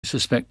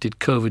Suspected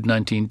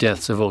COVID-19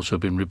 deaths have also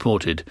been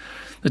reported.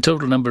 The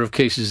total number of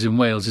cases in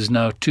Wales is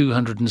now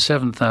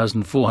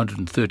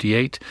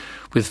 207,438,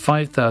 with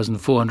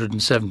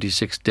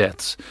 5,476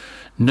 deaths.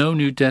 No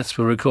new deaths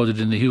were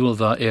recorded in the Hywel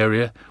Dda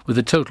area, with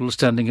the total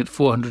standing at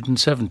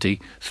 470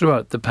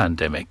 throughout the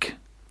pandemic.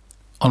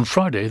 On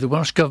Friday, the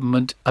Welsh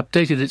Government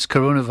updated its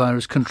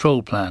coronavirus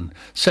control plan,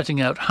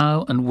 setting out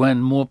how and when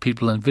more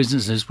people and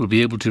businesses will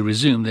be able to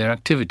resume their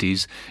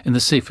activities in the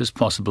safest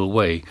possible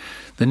way.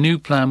 The new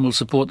plan will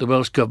support the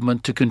Welsh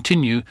Government to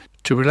continue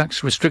to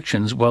relax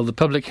restrictions while the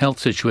public health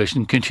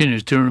situation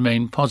continues to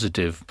remain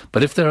positive.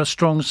 But if there are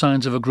strong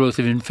signs of a growth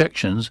of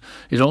infections,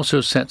 it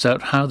also sets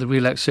out how the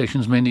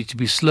relaxations may need to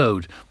be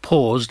slowed,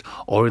 paused,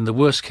 or in the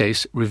worst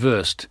case,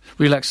 reversed.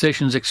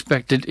 Relaxations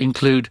expected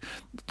include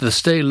the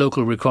stay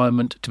local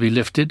requirement to be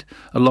lifted,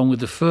 along with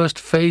the first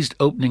phased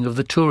opening of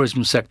the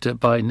tourism sector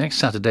by next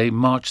Saturday,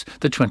 March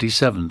the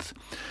 27th.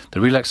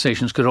 The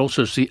relaxations could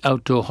also see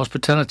outdoor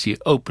hospitality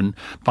open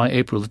by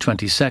April the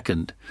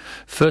 22nd.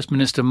 First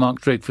Minister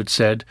Mark Drakeford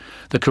said,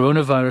 "The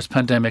coronavirus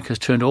pandemic has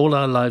turned all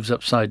our lives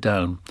upside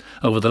down.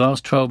 Over the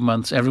last 12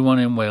 months, everyone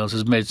in Wales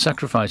has made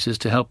sacrifices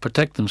to help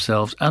protect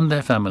themselves and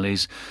their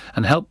families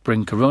and help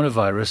bring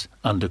coronavirus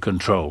under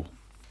control."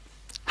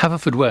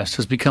 Haverfordwest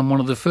has become one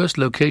of the first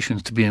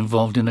locations to be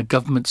involved in a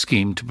government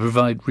scheme to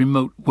provide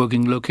remote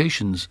working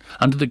locations.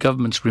 Under the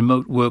government's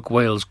Remote Work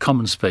Wales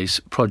Common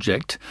Space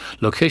project,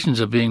 locations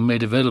are being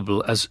made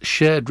available as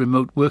shared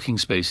remote working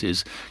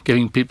spaces,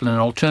 giving people an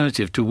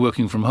alternative to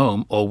working from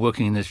home or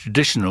working in a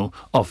traditional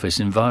office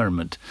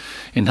environment.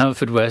 In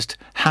Haverfordwest,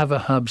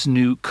 Haverhub's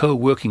new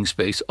co-working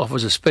space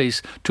offers a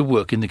space to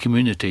work in the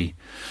community.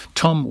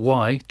 Tom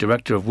Y,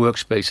 Director of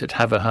Workspace at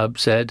Haverhub,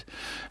 said,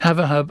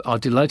 "Haverhub are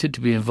delighted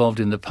to be involved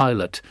in the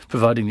pilot,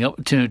 providing the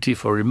opportunity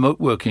for remote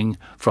working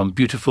from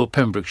beautiful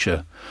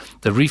Pembrokeshire.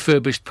 The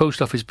refurbished post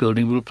office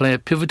building will play a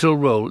pivotal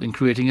role in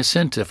creating a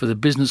centre for the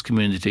business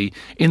community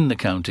in the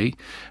county,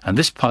 and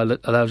this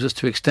pilot allows us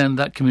to extend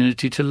that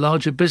community to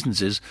larger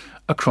businesses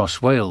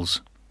across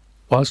Wales."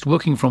 Whilst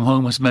working from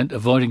home has meant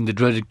avoiding the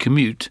dreaded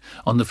commute,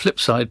 on the flip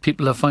side,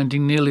 people are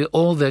finding nearly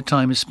all their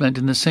time is spent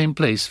in the same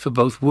place for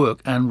both work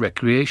and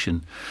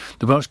recreation.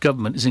 The Welsh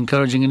Government is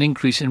encouraging an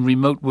increase in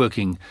remote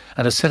working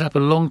and has set up a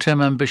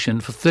long-term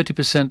ambition for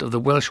 30% of the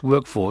Welsh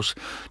workforce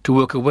to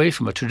work away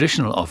from a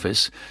traditional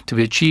office, to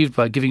be achieved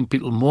by giving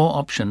people more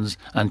options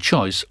and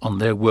choice on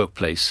their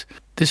workplace.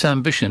 This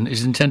ambition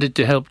is intended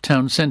to help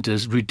town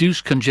centres reduce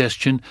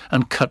congestion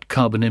and cut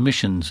carbon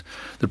emissions.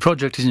 The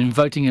project is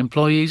inviting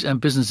employees and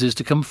businesses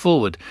to come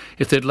forward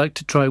if they'd like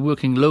to try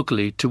working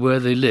locally to where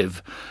they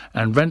live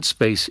and rent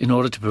space in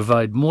order to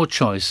provide more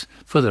choice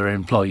for their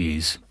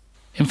employees.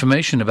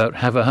 Information about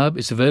Haverhub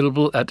is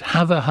available at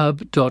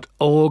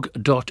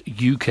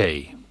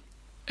haverhub.org.uk.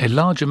 A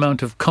large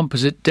amount of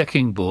composite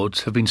decking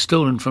boards have been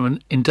stolen from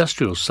an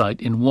industrial site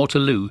in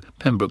Waterloo,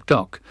 Pembroke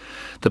Dock.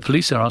 The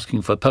police are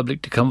asking for the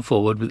public to come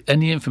forward with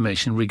any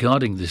information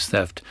regarding this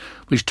theft,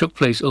 which took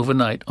place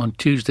overnight on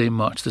Tuesday,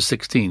 March the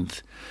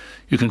 16th.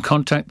 You can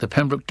contact the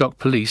Pembroke Dock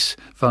Police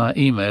via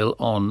email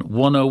on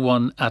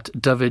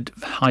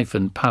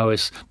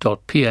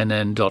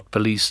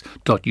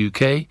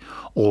 101@davidpowys.pnn.police.uk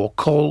or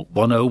call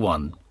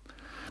 101.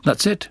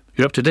 That's it.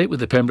 You're up to date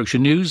with the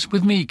Pembrokeshire News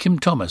with me, Kim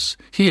Thomas,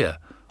 here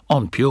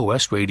on Pure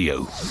West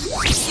Radio.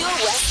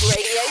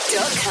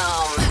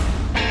 PureWestRadio.com.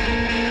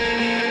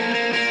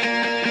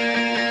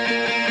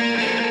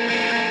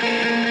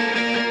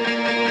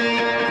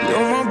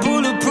 You're my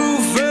bulletproof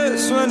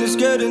vest when it's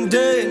getting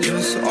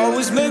dangerous.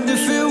 Always make me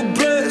feel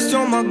blessed.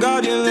 You're my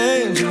guardian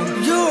angel.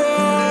 You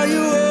are, you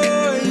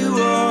are, you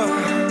are.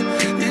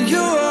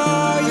 You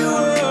are, you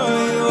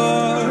are, you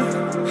are.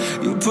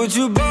 You put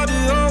your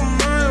body on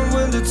mine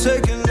when they're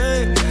taking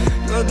aim.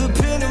 You're the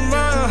pin in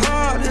my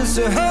heart, it's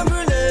a hand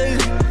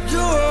grenade. You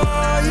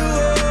are, you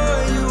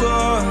are, you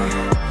are.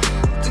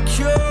 The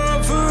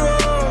cure for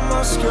all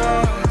my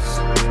scars.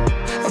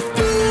 I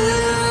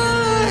feel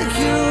like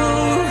you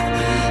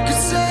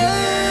could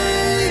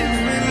save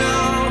me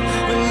now.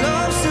 When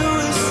love's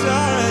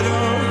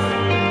suicidal,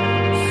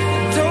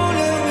 don't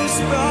let me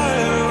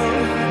spiral.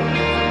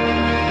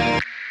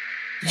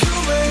 You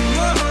make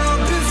my heart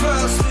beat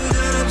faster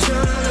than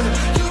adrenaline.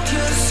 You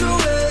kiss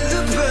away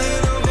the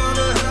pain of all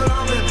the hell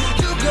I'm in.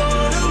 You're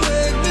gonna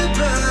make me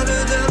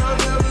better than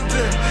I've ever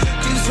been.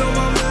 'Cause you're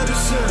my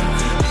medicine,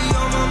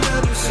 you're my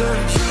medicine.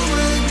 You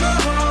make my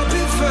heart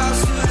beat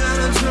faster than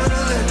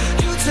adrenaline.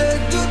 You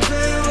take the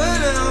pain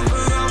whenever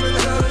I'm in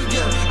hell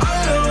again. I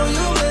know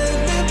you make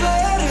me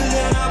better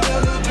than I've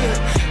ever been.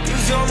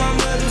 'Cause you're my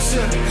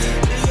medicine,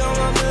 you're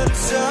my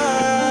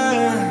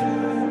medicine.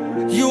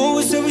 You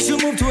always say we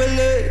should move to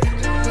LA,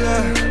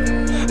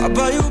 yeah. I'll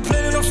buy you a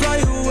plane and I'll fly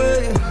you away.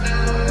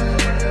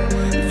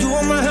 You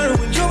want my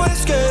heroin, you're my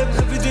escape.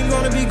 Everything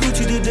gonna be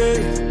Gucci today.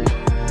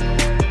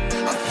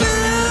 I feel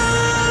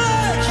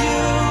like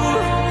you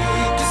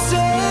could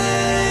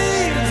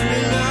save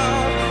me now.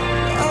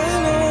 I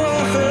know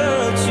I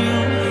hurt you.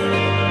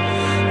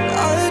 I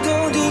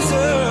don't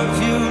deserve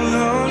you,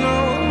 no, no.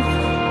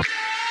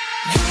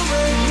 You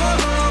make my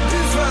heart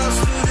beat fast.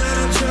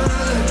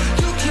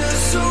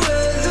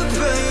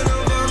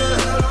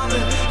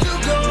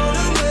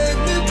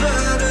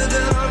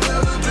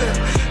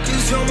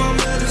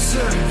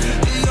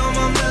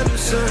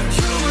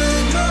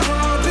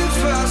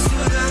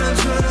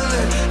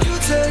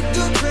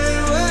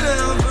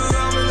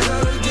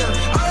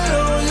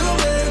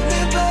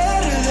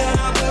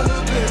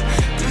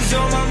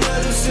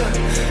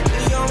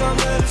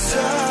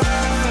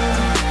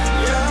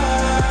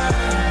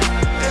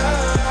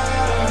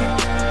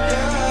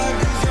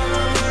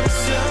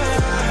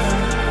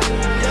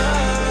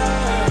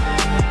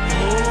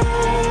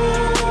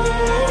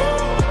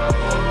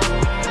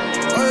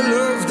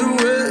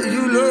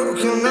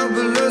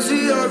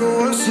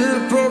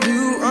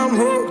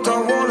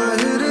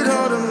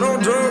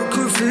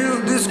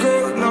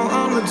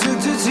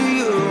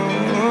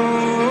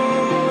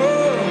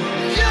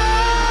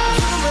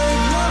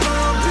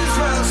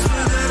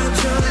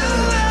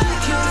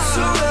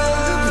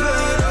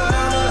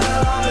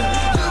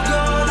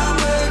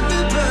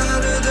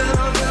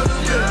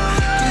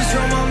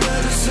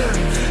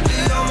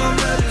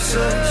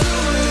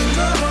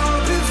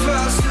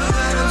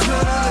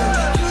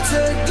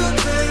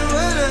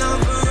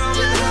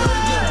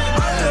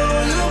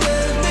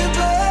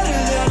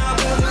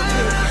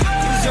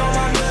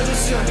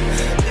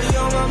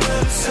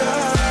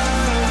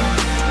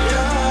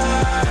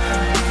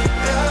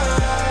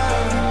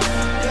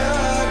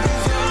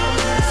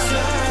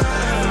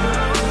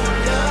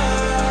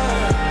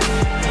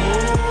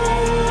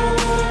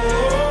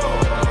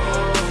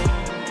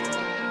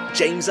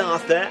 James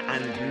Arthur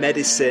and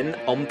Medicine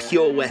on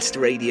Pure West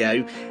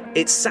Radio.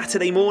 It's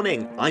Saturday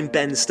morning. I'm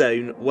Ben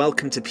Stone.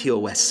 Welcome to Pure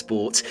West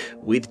Sport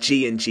with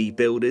G&G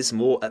Builders.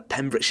 More at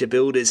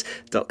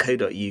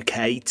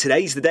pembrokeshirebuilders.co.uk.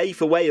 Today's the day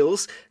for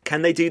Wales.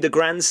 Can they do the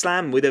Grand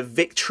Slam with a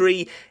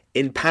victory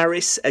in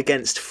Paris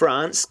against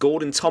France?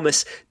 Gordon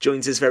Thomas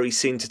joins us very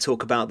soon to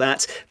talk about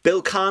that.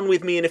 Bill Kahn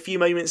with me in a few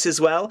moments as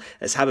well,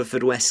 as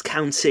Haverfordwest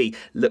County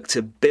look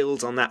to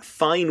build on that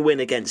fine win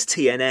against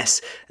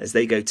TNS as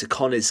they go to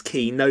Connors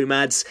Quay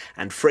Nomads.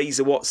 And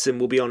Fraser Watson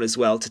will be on as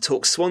well to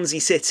talk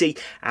Swansea City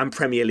and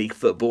Premier League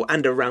football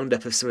and a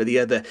roundup of some of the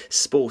other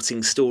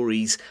sporting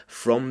stories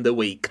from the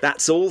week.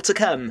 That's all to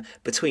come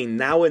between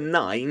now and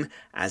 9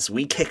 as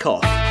we kick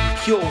off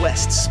Pure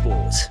West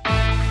Sport.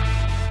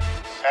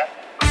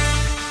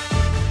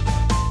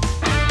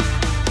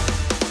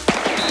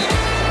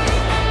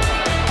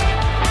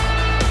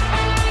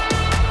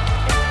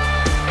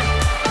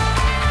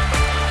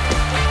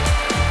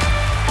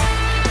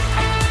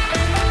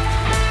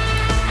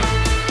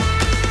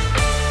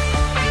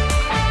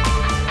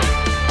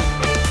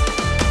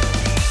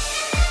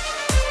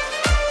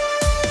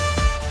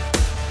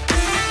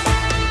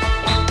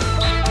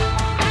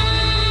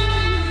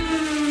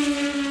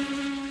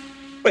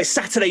 It's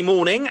Saturday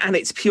morning and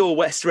it's Pure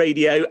West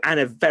Radio,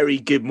 and a very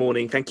good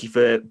morning. Thank you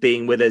for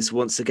being with us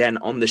once again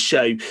on the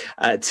show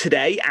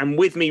today. And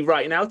with me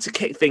right now to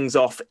kick things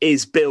off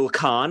is Bill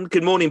Kahn.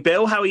 Good morning,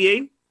 Bill. How are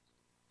you?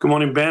 Good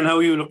morning, Ben. How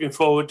are you? Looking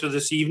forward to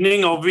this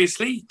evening,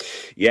 obviously.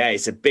 Yeah,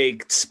 it's a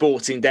big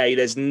sporting day.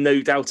 There's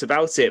no doubt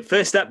about it.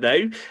 First up,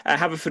 though,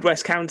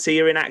 Haverfordwest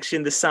County are in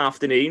action this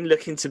afternoon,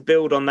 looking to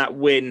build on that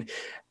win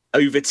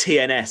over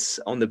TNS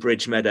on the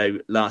Bridge Meadow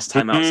last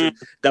time out. So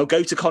they'll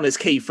go to Connors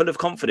Quay full of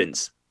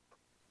confidence.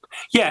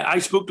 Yeah, I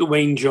spoke to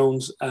Wayne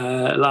Jones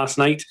last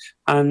night,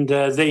 and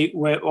they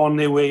were on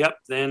their way up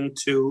then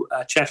to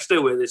Chester,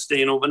 where they're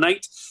staying overnight.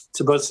 It's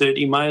about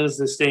 30 miles.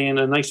 They're staying in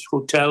a nice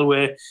hotel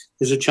where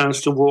there's a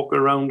chance to walk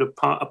around a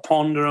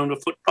pond, around a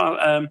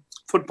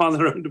footpath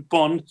around a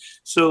pond.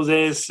 So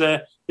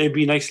they'll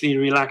be nicely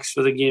relaxed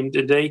for the game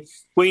today.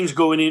 Wayne's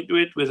going into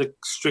it with a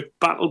strict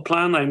battle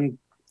plan.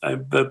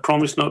 I've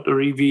promised not to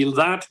reveal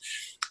that,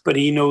 but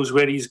he knows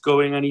where he's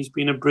going, and he's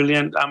been a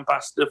brilliant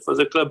ambassador for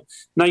the club.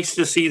 Nice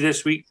to see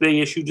this week they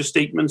issued a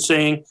statement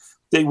saying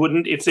they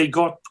wouldn't, if they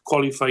got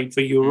qualified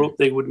for Europe,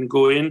 they wouldn't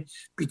go in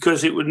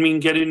because it would mean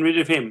getting rid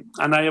of him.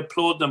 And I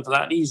applaud them for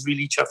that. And he's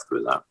really chuffed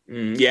with that.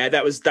 Yeah,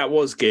 that was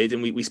good.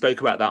 And we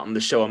spoke about that on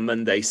the show on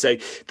Monday. So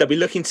they'll be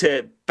looking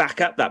to back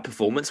up that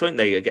performance, won't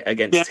they,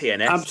 against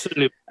TNS?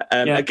 Absolutely.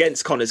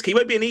 Against Connors Quay. It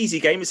won't be an easy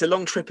game. It's a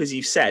long trip, as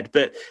you said,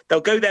 but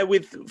they'll go there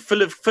with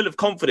full of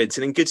confidence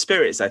and in good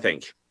spirits, I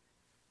think.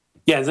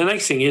 Yeah, the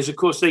nice thing is, of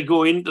course, they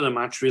go into the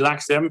match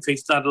relaxed. They haven't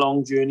faced that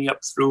long journey up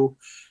through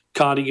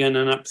Cardigan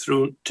and up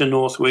through to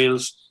North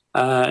Wales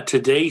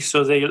today,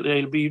 so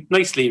they'll be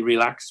nicely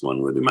relaxed,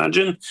 one would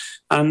imagine.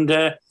 And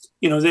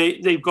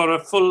they've got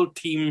a full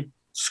team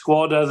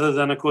squad, other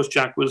than, of course,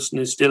 Jack Wilson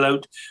is still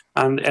out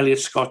and Elliot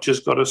Scotch has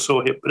got a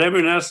sore hip, but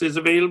everyone else is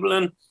available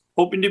and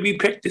hoping to be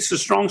picked. It's a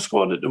strong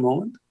squad at the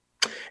moment.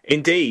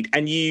 Indeed.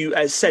 And you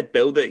said,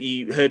 Bill, that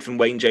you heard from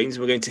Wayne Jones.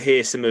 We're going to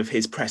hear some of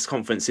his press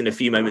conference in a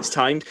few moments'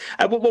 time.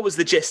 What was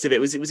the gist of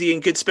it? Was he in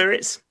good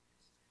spirits?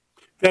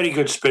 Very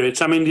good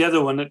spirits. I mean, the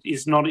other one that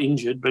is not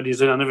injured, but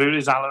is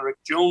Alaric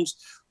Jones,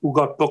 who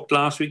got booked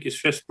last week, his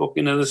first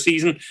booking of the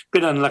season.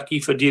 Bit unlucky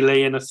for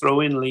delaying a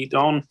throw-in late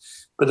on,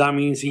 but that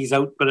means he's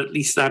out. But at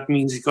least that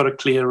means he's got a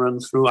clear run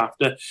through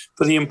after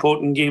for the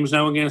important games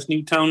now against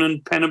Newtown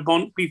and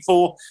Penybont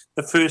before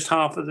the first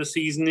half of the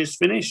season is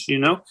finished,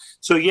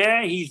 So,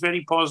 yeah, he's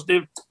very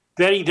positive,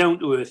 very down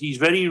to earth. He's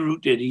very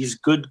rooted. He's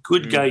good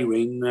guy,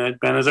 Wayne,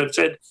 Ben, as I've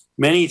said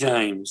many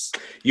times.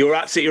 You're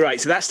absolutely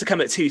right. So that's to come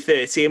at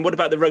 2:30. And what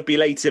about the rugby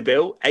later,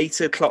 Bill?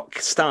 8 o'clock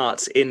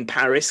start in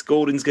Paris.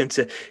 Gordon's going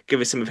to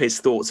give us some of his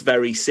thoughts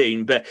very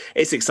soon. But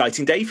it's an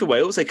exciting day for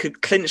Wales. They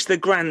could clinch the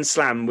Grand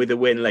Slam with a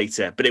win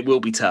later, but it will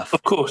be tough.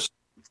 Of course.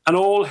 And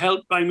all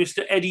helped by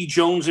Mr. Eddie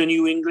Jones, a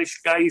new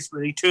English guy.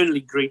 We're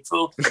eternally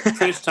grateful.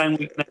 First time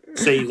we can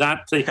say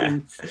that to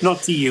him.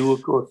 Not to you,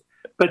 of course.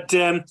 But,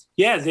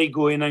 they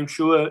go in, I'm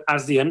sure,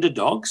 as the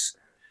underdogs,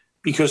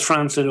 because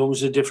France at home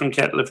is a different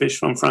kettle of fish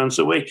from France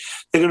away.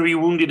 They're going to be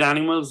wounded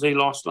animals. They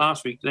lost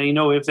last week. They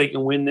know if they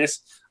can win this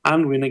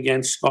and win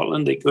against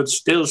Scotland, they could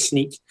still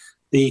sneak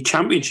the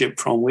championship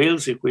from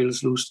Wales if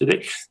Wales lose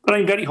today. But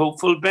I'm very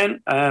hopeful,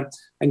 Ben.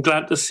 I'm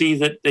glad to see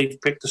that they've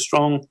picked a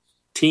strong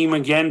team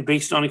again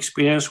based on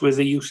experience where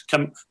they used to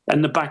come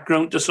in the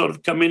background to sort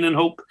of come in and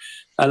hope,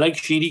 like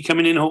Sheedy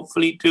coming in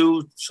hopefully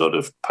to sort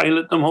of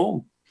pilot them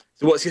home.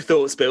 So what's your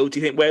thoughts, Bill? Do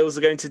you think Wales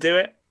are going to do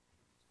it?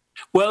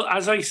 Well,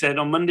 as I said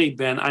on Monday,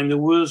 Ben, I'm the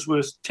world's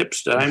worst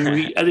tipster.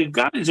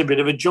 That is a bit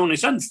of a joke.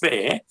 It's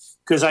unfair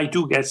because I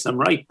do get some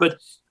right, but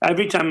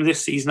every time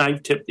this season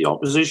I've tipped the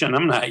opposition,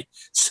 haven't I?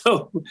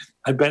 So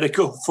I better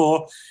go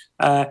for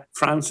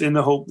France in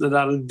the hope that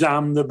that'll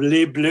damn the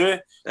bleu bleu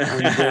and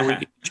we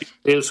can take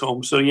Wales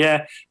home. So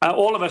yeah,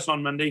 all of us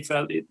on Monday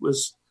felt it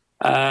was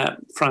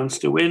France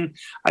to win.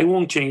 I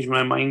won't change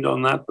my mind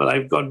on that, but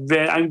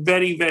I'm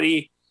very,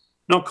 very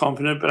not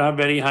confident, but I have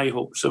very high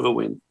hopes of a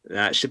win.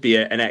 That should be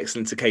an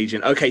excellent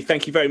occasion. Okay,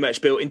 thank you very much,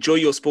 Bill. Enjoy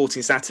your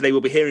sporting Saturday.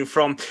 We'll be hearing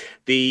from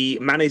the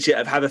manager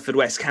of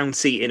Haverfordwest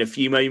County in a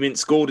few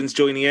moments. Gordon's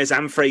joining us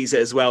and Fraser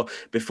as well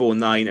before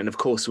 9. And of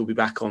course, we'll be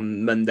back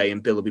on Monday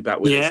and Bill will be back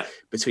with us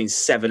between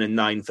 7 and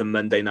 9 for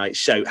Monday night's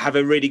show. Have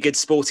a really good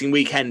sporting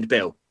weekend,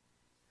 Bill.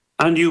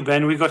 And you,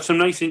 Ben. We've got some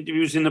nice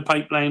interviews in the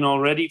pipeline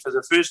already for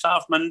the first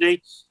half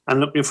Monday and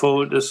looking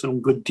forward to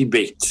some good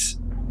debates.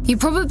 You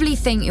probably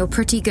think you're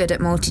pretty good at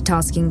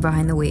multitasking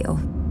behind the wheel.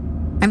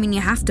 I mean,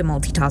 you have to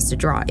multitask to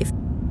drive.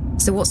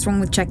 So what's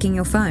wrong with checking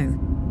your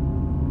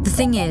phone? The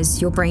thing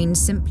is, your brain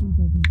simply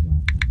doesn't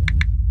work that way.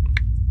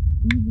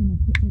 Even a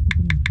quick look at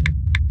a message,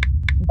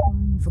 or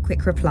firing off a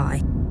quick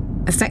reply,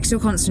 affects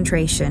your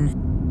concentration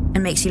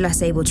and makes you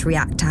less able to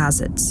react to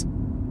hazards.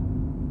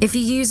 If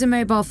you use a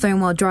mobile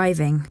phone while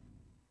driving,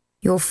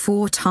 you're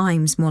 4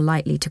 times more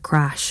likely to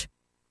crash.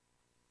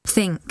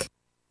 Think.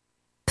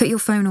 Put your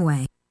phone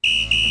away.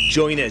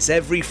 Join us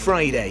every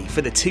Friday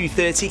for the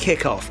 2:30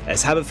 kickoff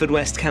as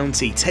Haverfordwest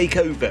County take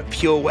over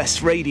Pure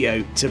West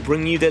Radio to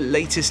bring you the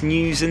latest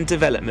news and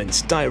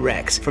developments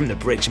direct from the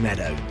Bridge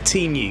Meadow.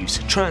 Team news,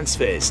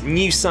 transfers,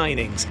 new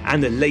signings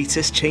and the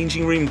latest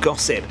changing room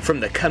gossip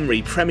from the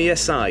Cymru Premier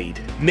side.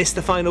 Miss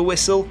the final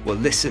whistle? Well,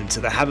 listen to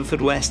the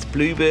Haverfordwest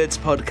Bluebirds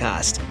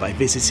podcast by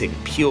visiting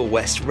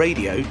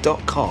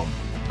purewestradio.com.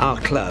 Our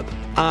club,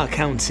 our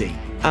county,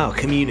 our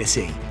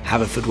community.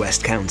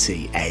 Haverfordwest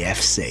County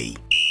AFC.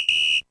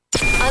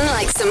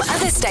 Unlike some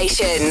other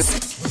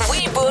stations,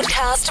 we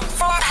broadcast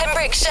from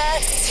Pembrokeshire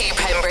to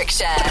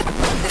Pembrokeshire.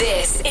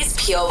 This is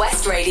Pure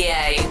West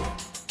Radio.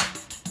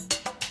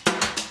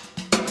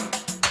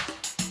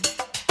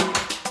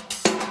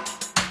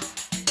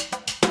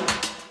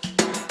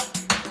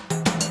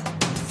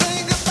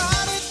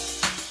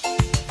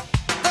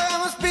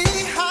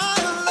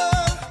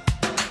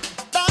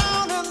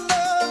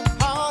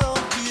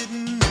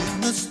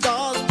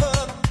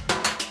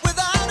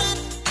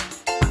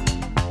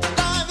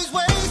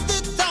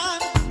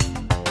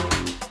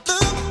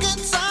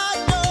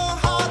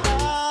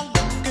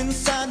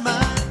 Inside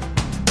my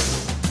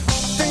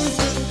things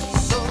that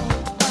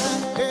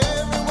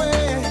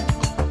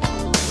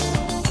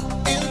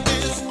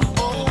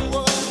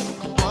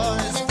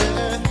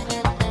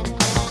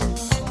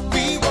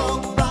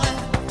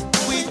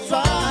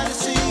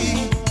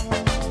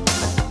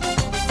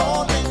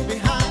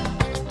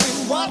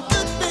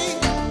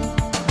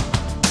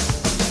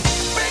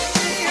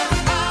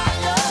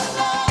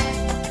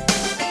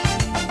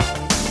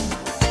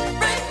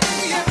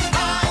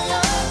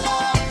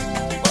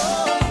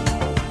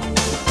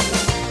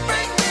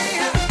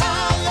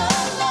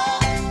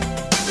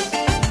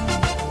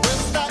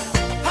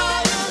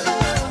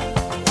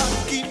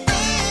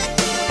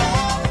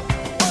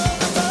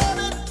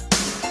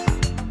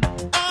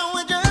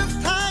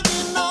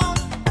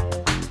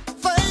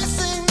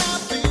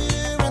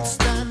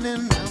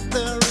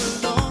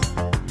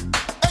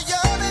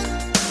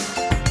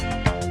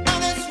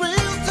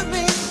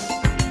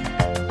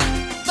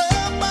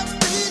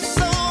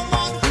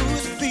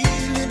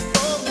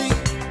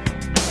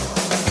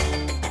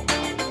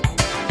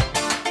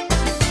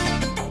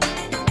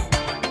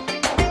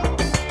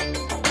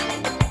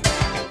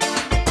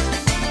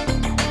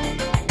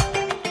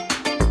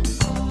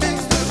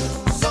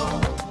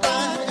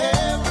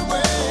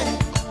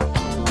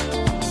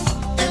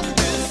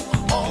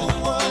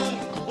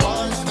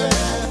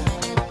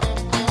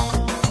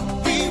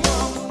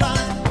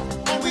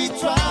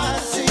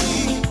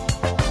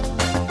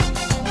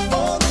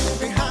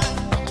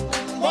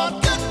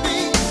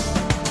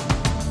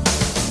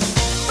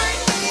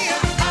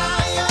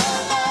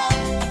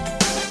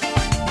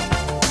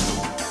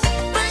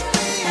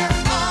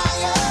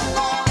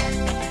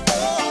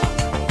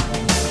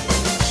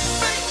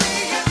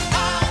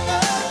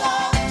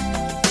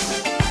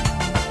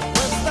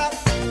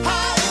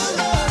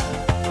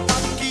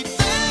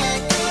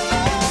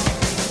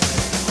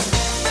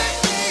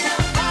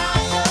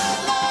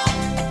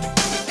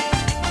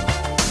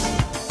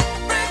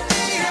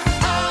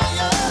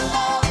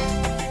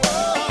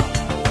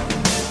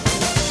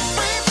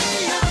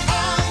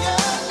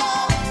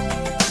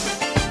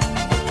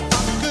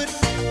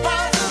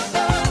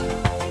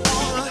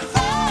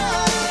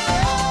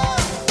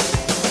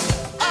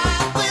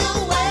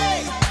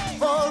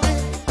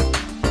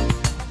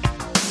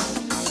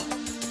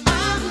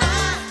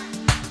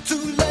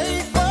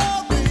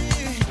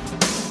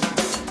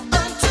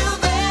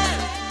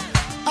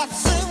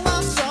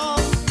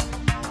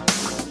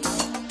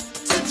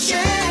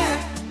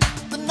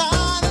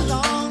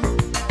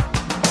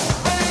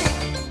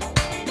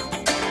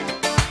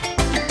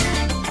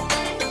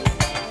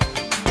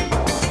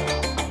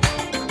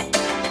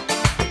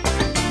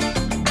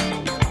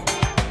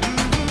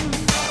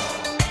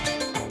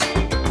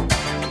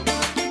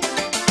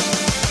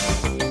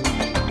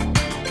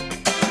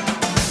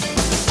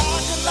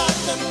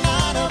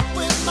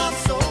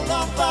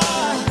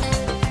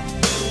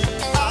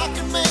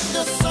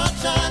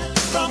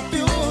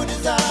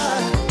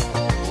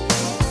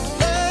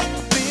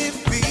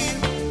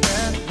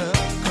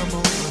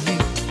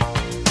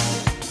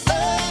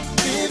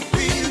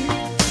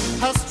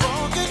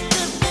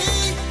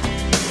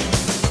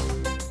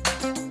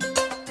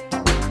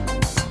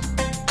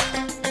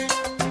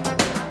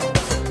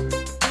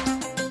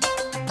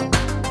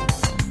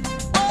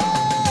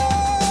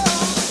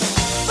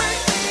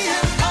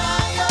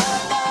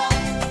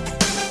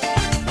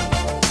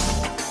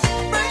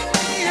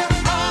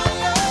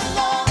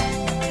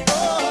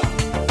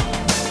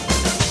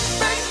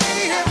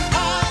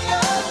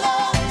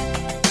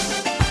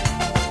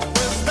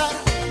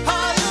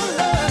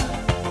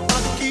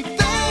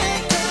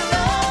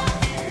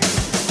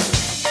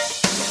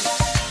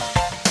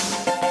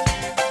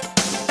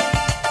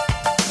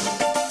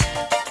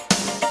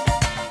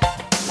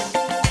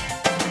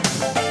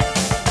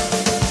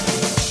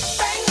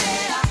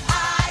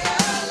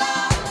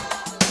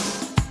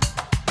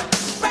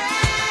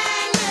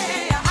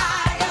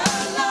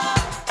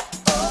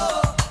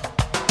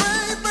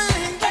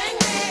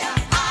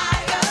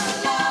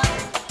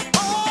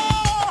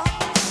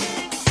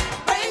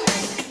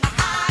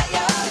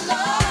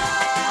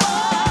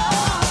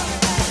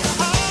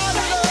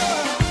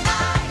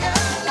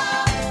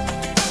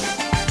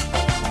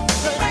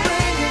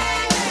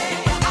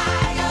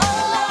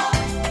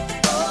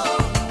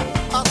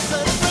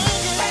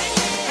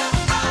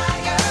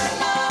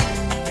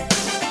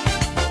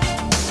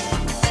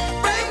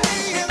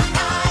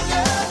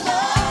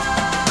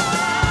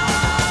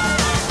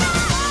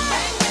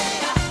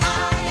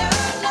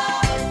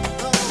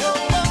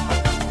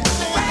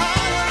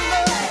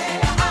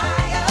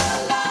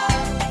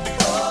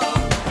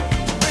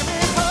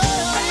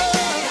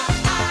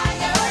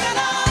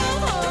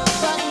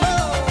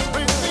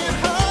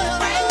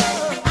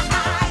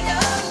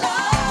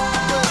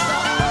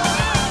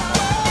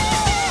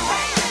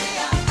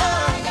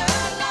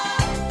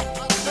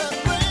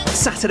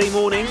Saturday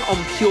morning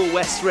on Pure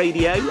West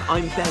Radio.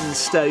 I'm Ben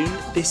Stone.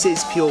 This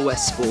is Pure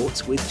West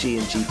Sport with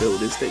G&G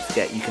Builders. Don't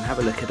forget you can have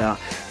a look at our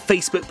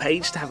Facebook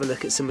page to have a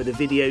look at some of the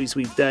videos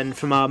we've done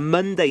from our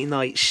Monday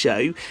night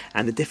show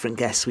and the different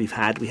guests we've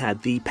had. We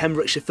had the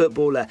Pembrokeshire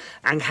footballer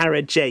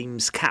Angharad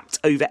James, capped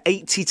over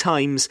 80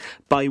 times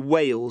by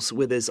Wales,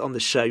 with us on the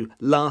show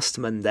last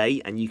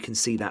Monday, and you can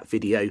see that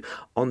video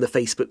on the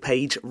Facebook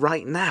page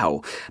right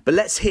now. But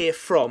let's hear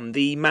from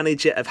the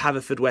manager of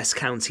Haverfordwest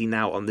County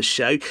now on the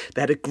show.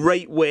 They had a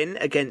great win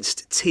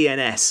against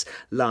TNS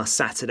last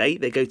Saturday.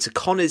 They go to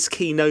Connors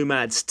Quay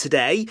Nomads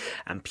today,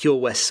 and Pure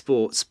West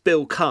Sports'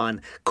 Bill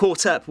Kahn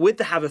caught up with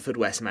the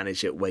Haverfordwest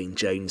manager Wayne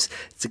Jones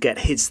to get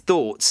his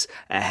thoughts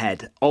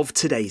ahead of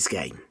today's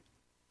game.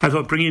 I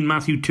thought bringing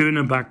Matthew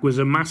Turner back was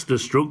a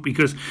masterstroke,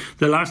 because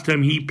the last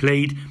time he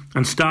played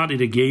and started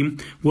a game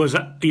was,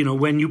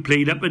 when you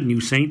played up at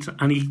New Saints,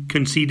 and he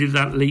conceded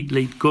that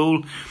late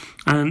goal,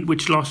 and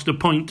which lost a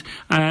point.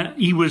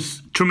 He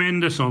was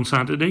tremendous on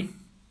Saturday.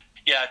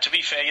 Yeah, to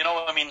be fair,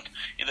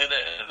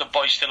 the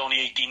boy's still only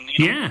 18,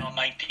 not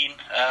 19.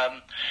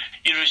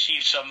 He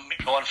received some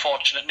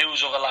unfortunate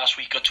news over the last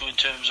week or two in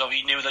terms of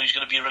he knew that he was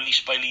going to be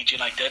released by Leeds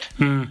United.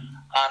 And,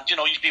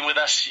 he's been with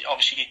us,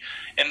 obviously,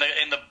 in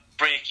the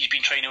break. He's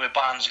been training with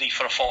Barnsley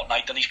for a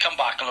fortnight, and he's come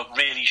back and looked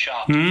really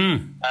sharp.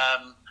 In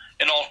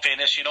all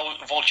fairness,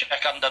 Volchek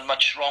hadn't done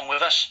much wrong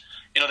with us.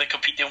 They're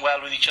competing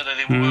well with each other.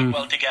 They work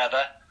well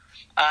together.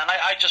 And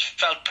I just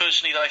felt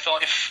personally that I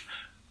thought if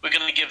we're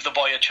going to give the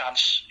boy a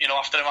chance,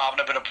 after him having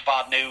a bit of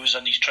bad news,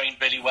 and he's trained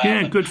really well.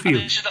 Yeah, good for you.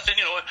 This is the thing,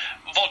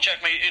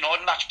 Volchek,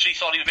 naturally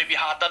thought he was maybe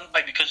hard done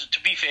by, because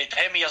to be fair to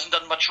him, he hasn't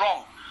done much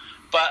wrong.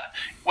 But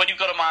when you've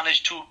got to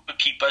manage two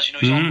keepers,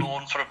 he's on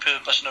loan for a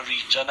purpose and a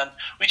reason. And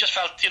we just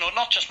felt,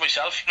 not just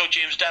myself,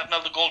 James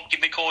Devnell, the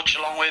goalkeeping coach,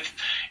 along with,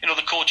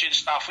 the coaching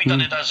staff, we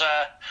done it as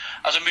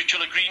a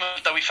mutual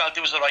agreement that we felt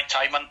it was the right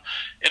time. And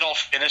in all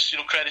fairness,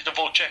 credit to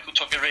Volchek, who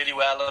took it really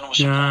well and was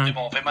supportive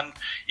of him. And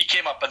he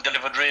came up and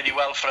delivered really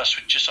well for us,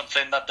 which is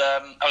something that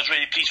I was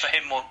really pleased for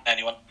him more than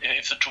anyone,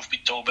 if the truth be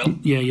told, Bill.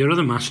 Yeah, your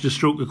other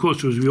masterstroke, of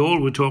course, was we all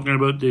were talking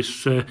about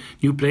this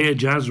new player,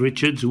 Jazz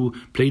Richards, who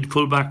played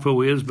full-back for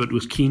Wales, but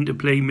was keen to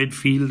play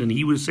midfield, and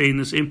he was saying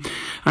the same.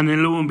 And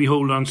then lo and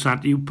behold, on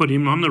Saturday you put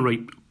him on the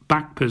right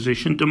back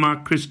position to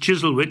mark Chris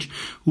Chiselwich,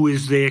 who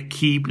is their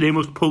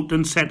most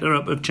potent setter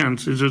up of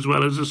chances as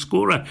well as a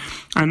scorer.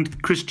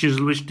 And Chris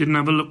Chiselwich didn't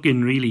have a look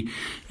in, really.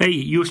 Hey,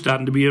 you're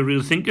starting to be a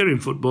real thinker in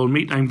football,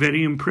 mate. I'm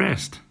very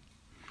impressed.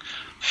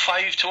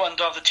 5 to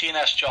under of the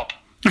TNS job.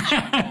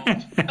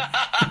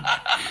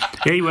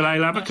 Hey, well,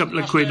 I'll have a couple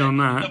of quid on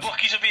that. The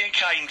bookies are being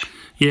kind.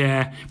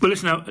 Yeah, well,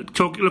 listen, now,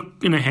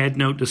 looking ahead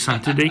now to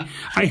Saturday,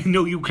 I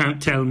know you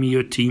can't tell me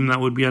your team, that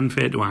would be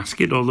unfair to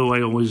ask it, although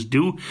I always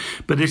do,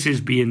 but this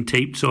is being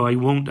taped, so I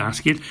won't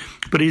ask it.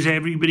 But is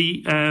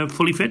everybody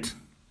fully fit?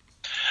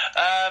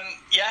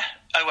 Yeah,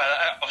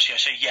 obviously I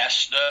say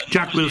yes.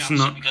 Jack Wilson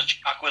not. Because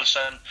Jack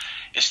Wilson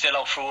is still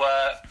out through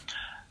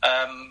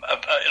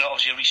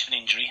obviously a recent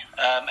injury.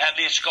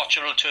 Elliot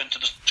Scotcher will return to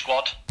the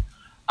squad.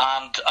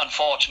 And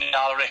unfortunately,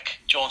 Alaric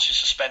Jones is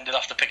suspended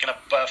after picking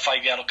up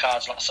 5 yellow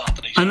cards last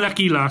Saturday.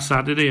 Unlucky last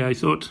Saturday, I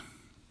thought.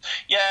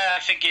 Yeah, I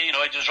think it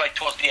was right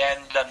towards the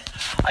end, and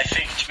I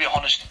think, to be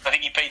honest, I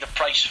think he paid the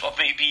price for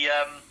maybe.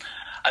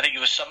 I think it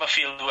was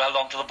Summerfield who held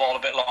on to the ball a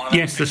bit longer.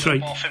 Yes, that's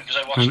right. Off him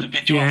because I watched the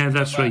video. Yeah,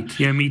 that's right.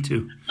 Yeah, me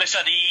too.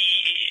 Listen,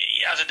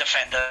 he as a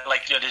defender,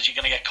 like you're going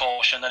to get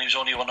caution, and he was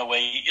only one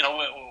away.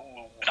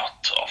 We're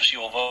not obviously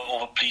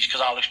over pleased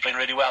because Alec's playing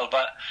really well,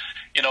 but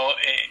in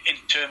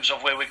terms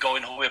of where we're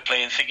going, who we're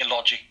playing, thinking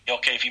logic,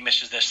 okay, if he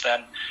misses this,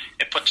 then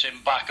it puts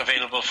him back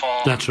available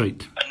for that's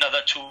right. Another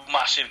 2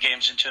 massive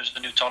games in terms of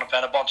the Newtown and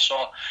Penabon,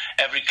 so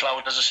every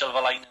cloud has a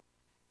silver lining.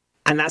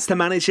 And that's the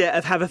manager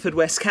of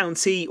Haverfordwest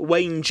County,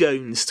 Wayne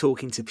Jones,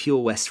 talking to Pure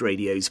West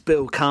Radio's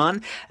Bill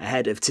Kahn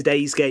ahead of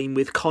today's game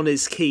with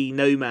Connors Quay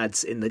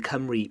Nomads in the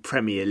Cymru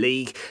Premier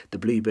League. The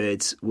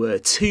Bluebirds were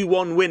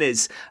 2-1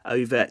 winners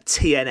over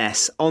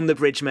TNS on the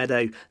Bridge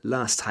Meadow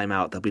last time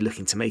out. They'll be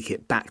looking to make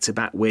it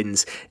back-to-back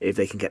wins if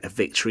they can get a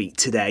victory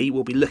today.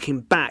 We'll be looking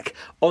back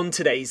on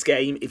today's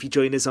game if you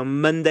join us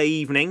on Monday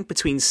evening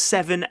between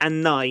 7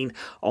 and 9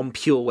 on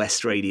Pure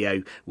West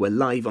Radio. We're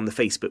live on the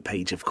Facebook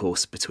page, of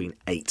course, between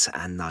 8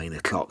 and 9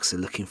 o'clock, so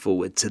looking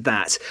forward to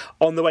that.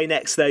 On the way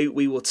next, though,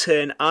 we will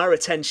turn our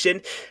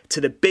attention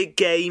to the big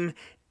game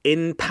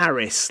in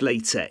Paris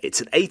later. It's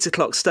an 8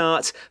 o'clock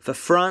start for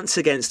France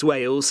against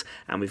Wales,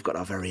 and we've got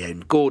our very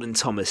own Gordon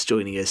Thomas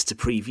joining us to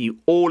preview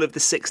all of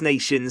the Six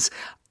Nations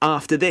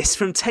after this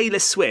from Taylor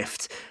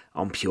Swift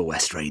on Pure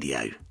West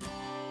Radio.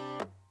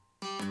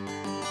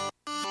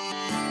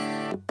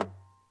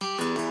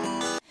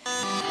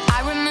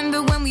 I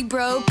remember when we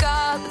broke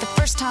up the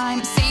first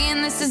time,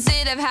 saying this is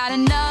it, I've had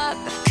enough.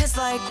 Cause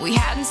like we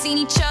hadn't seen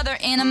each other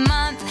in a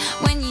month.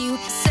 When you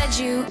said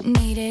you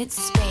needed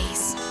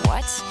space,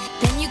 what?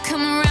 Then you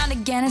come around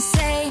again and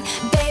say,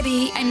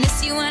 baby, I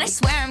miss you and I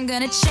swear I'm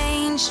gonna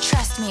change.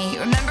 Trust me,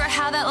 remember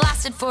how that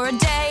lasted for a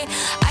day?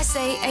 I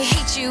say I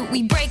hate you,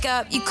 we break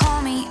up, you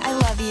call me, I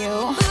love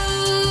you.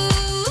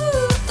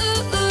 Ooh,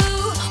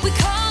 We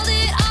called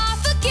it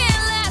off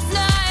again last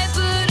night,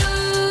 but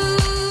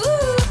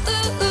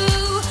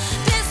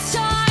this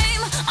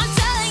time I'm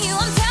telling you,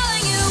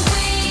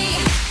 we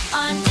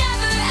are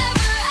never,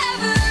 ever,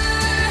 ever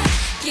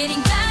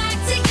getting back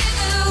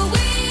together.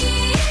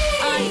 We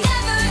are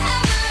never,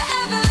 ever,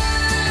 ever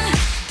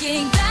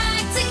getting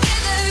back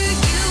together.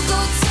 You go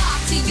talk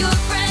to your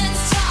friends,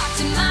 talk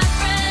to my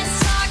friends,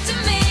 talk to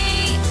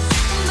me,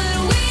 but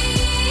we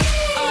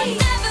are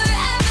never,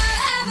 ever,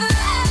 ever,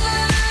 ever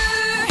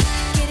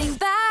getting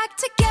back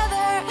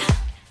together.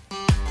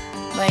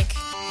 Like,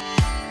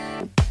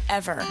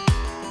 ever.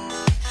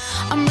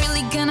 I'm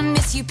really gonna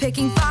miss you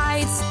picking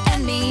fights,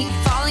 and me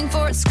falling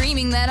for it,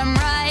 screaming that I'm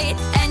right,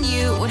 and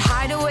you would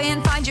hide away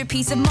and find your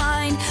peace of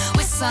mind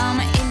with some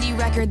indie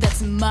record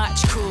that's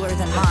much cooler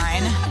than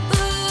mine.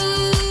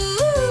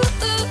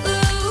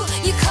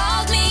 You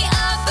called me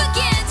up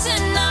again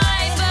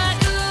tonight, but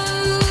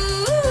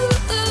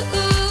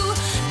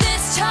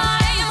this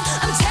time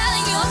I'm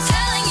telling you,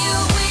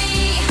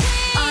 we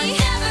are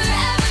never,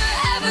 ever,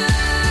 ever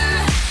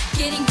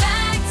getting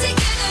back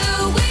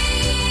together.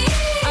 We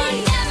are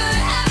never,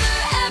 ever,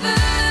 ever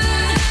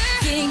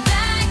getting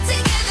back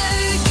together.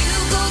 You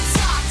go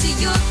talk to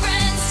your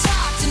friends,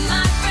 talk to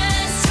my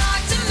friends,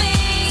 talk to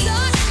me,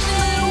 but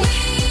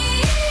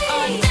we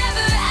are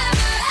never,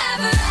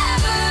 ever, ever,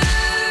 ever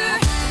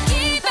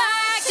get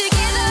back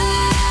together.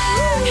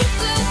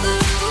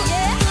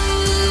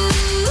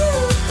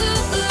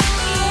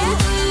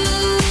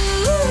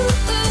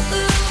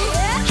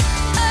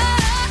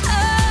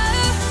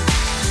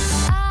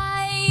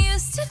 I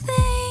used to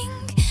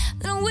think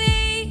that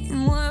we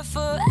were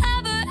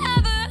forever,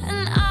 ever,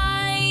 and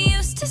I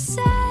used to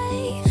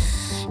say,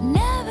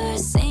 never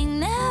say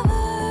never.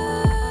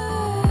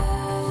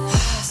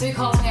 So he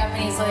calls me up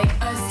and he's like,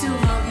 I still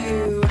love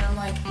you. And I'm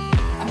like,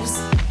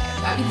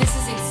 I mean, this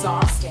is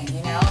exhausting,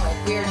 you know?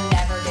 Like, we're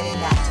never getting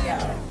back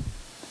together.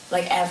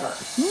 Like, ever.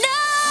 No! We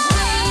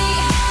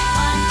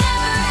are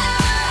never,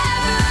 ever,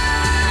 ever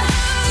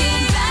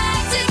getting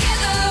back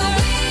together.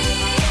 We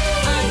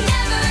are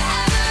never,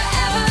 ever,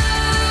 ever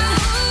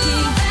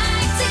getting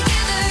back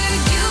together.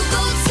 You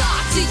go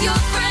talk to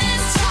your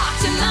friends, talk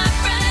to my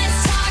friends,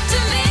 talk to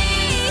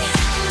me,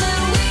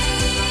 but we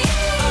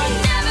are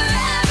never,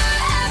 ever,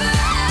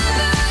 ever,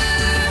 ever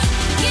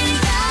getting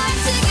back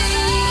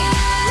together.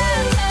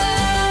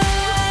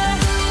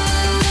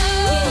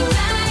 Getting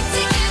back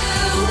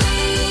together. We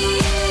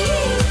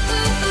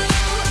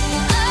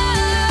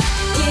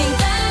getting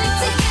back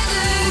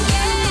together.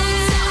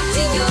 Yeah. Talk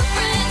to your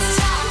friends,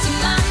 talk to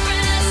my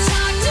friends,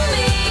 talk to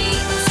me,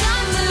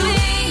 talk to me.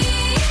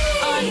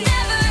 Are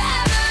never,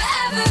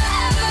 ever, ever,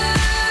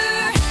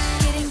 ever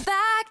getting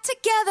back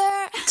together.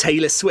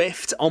 Taylor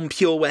Swift on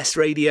Pure West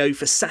Radio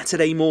for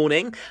Saturday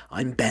morning.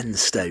 I'm Ben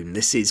Stone.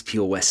 This is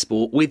Pure West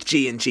Sport with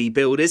G&G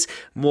Builders.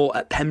 More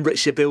at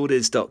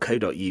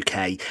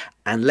pembrokeshirebuilders.co.uk.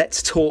 And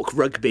let's talk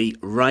rugby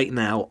right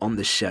now on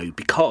the show,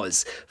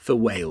 because for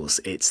Wales,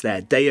 it's their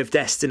day of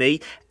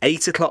destiny.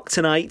 8 o'clock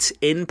tonight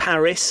in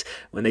Paris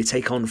when they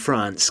take on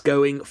France,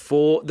 going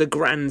for the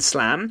Grand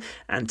Slam.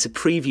 And to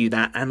preview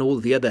that and all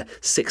the other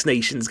Six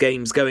Nations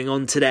games going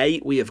on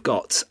today, we have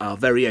got our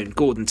very own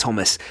Gordon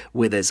Thomas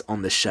with us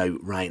on the show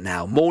right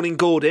now. Morning,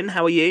 Gordon.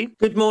 How are you?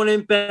 Good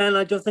morning, Ben.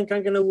 I don't think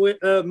I'm going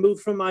to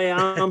move from my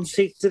arm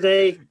seat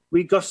today.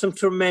 We got some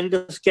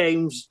tremendous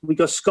games. We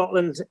got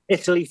Scotland,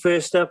 Italy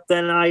first up,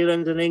 then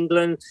Ireland and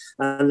England,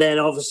 and then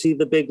obviously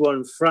the big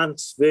one,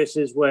 France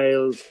versus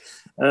Wales,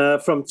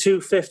 from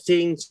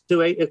 2:15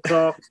 to 8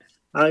 o'clock.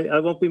 I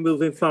won't be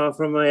moving far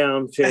from my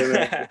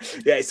armchair.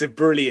 Yeah, it's a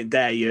brilliant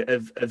day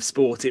of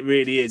sport. It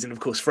really is. And of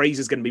course,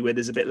 Fraser's going to be with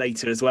us a bit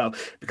later as well,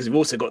 because we've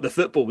also got the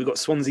football. We've got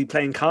Swansea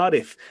playing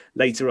Cardiff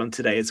later on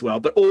today as well.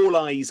 But all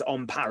eyes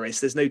on Paris.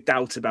 There's no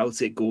doubt about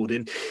it,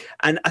 Gordon.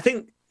 And I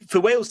think for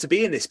Wales to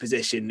be in this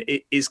position,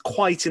 it is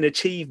quite an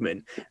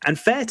achievement. And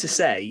fair to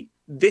say,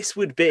 this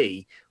would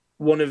be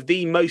one of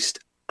the most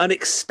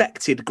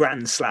unexpected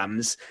Grand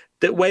Slams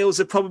that Wales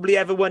have probably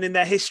ever won in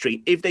their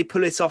history, if they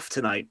pull it off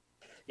tonight.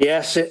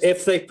 Yes,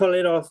 if they pull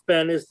it off,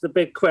 Ben, is the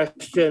big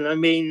question. I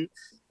mean,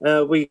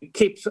 we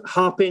keep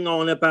harping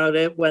on about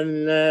it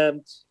when,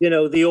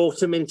 the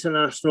autumn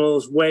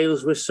internationals,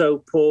 Wales was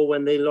so poor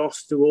when they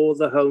lost to all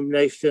the home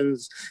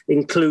nations,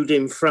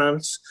 including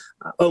France,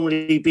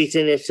 only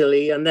beating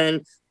Italy. And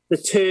then the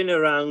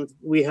turnaround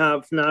we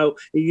have now,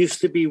 it used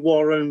to be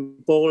Warren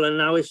ball and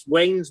now it's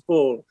Wayne's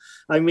ball.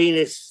 I mean,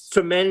 it's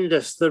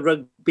tremendous, the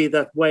rugby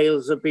that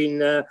Wales have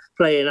been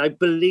playing. I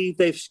believe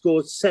they've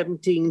scored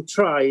 17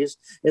 tries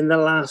in the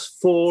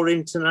last 4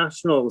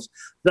 internationals.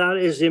 That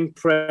is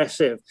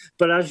impressive.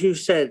 But as you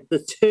said, the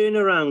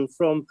turnaround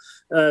from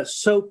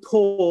so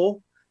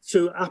poor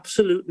to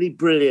absolutely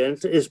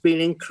brilliant has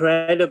been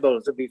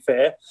incredible, to be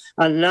fair.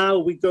 And now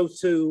we go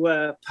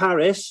to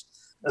Paris,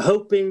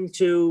 hoping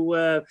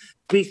to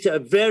beat a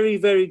very,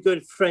 very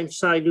good French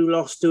side who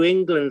lost to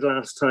England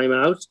last time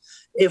out.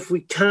 If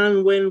we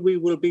can win, we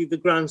will be the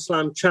Grand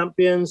Slam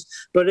champions.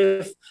 But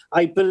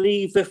I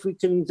believe if we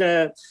can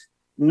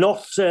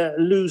not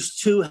lose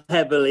too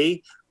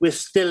heavily, we're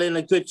still in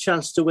a good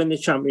chance to win the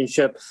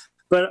championship.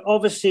 But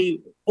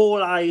obviously,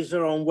 all eyes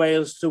are on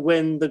Wales to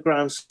win the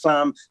Grand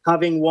Slam,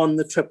 having won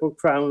the Triple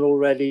Crown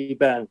already,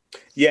 Ben.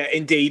 Yeah,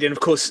 indeed. And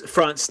of course,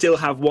 France still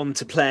have one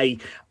to play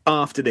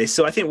after this.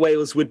 So I think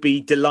Wales would be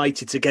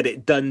delighted to get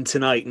it done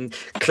tonight and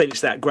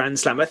clinch that Grand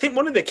Slam. I think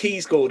one of the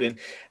keys, Gordon,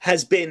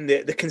 has been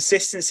the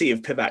consistency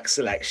of Pivac's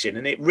selection.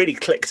 And it really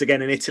clicked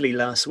again in Italy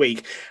last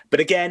week. But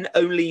again,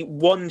 only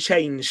one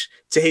change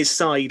to his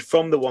side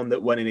from the one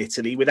that won in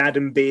Italy, with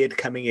Adam Beard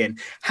coming in.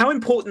 How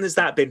important has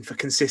that been for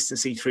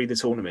consistency through the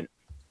tournament?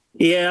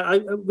 Yeah,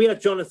 we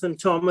had Jonathan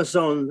Thomas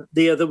on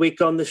the other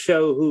week on the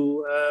show,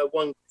 who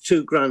won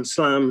 2 Grand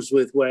Slams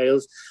with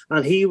Wales,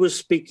 and he was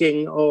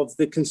speaking of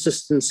the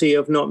consistency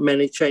of not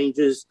many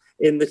changes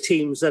in the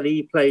teams that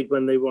he played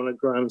when they won a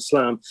Grand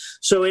Slam.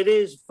 So it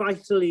is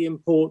vitally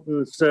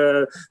important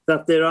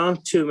that there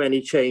aren't too many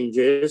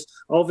changes.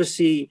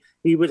 Obviously,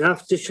 he would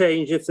have to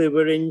change if there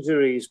were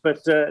injuries,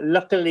 but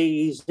luckily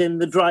he's in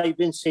the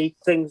driving seat.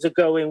 Things are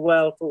going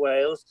well for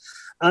Wales.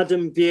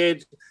 Adam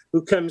Beard,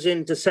 who comes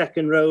into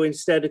second row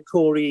instead of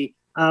Corey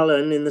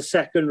Allen in the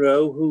second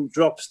row, who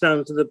drops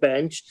down to the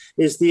bench,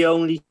 is the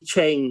only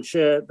change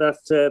that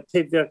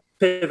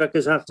Pivac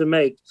has had to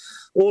make.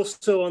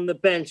 Also on the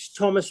bench,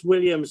 Thomas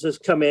Williams has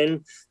come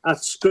in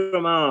at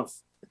scrum half.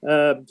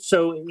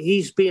 So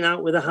he's been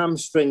out with a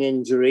hamstring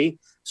injury.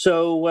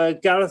 So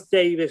Gareth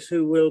Davis,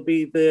 who will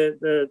be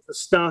the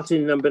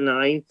starting number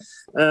 9,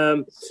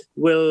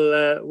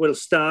 will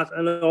start.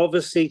 And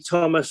obviously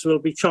Thomas will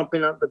be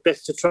chomping at the bit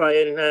to try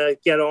and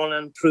get on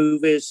and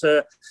prove his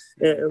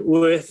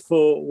worth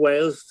for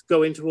Wales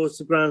going towards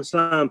the Grand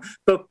Slam.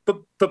 But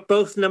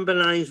both number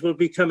 9s will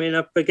be coming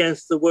up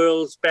against the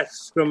world's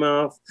best scrum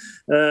half,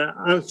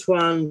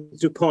 Antoine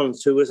Dupont,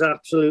 who was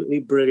absolutely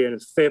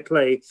brilliant. Fair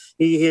play.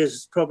 He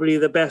is probably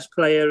the best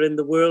player in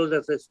the world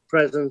at this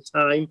present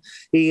time.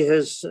 He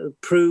has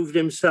proved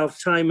himself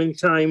time and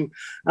time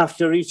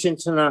after each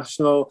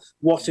international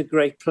what a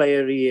great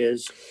player he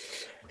is.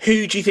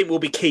 Who do you think will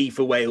be key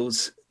for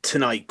Wales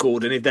tonight,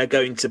 Gordon, if they're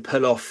going to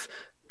pull off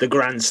the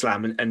Grand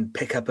Slam and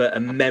pick up a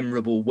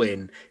memorable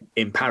win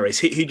in Paris?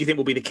 Who do you think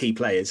will be the key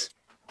players?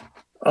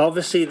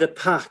 Obviously, the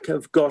pack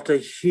have got a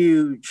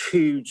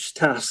huge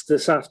task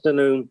this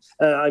afternoon.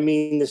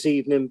 This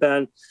evening,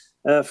 Ben.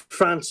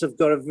 France have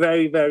got a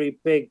very, very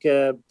big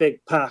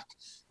pack.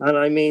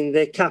 And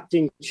their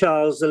captain,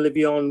 Charles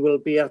Olivion, will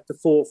be at the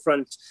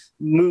forefront,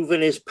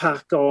 moving his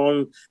pack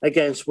on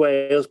against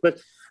Wales. But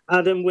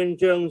Adam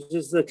Wyn-Jones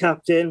is the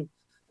captain.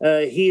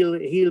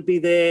 He'll be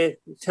there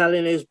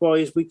telling his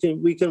boys, we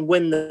can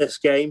win this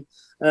game.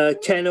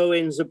 Ken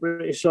Owens, the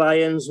British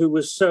Lions, who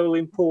was so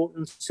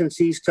important since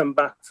he's come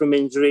back from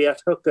injury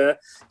at hooker,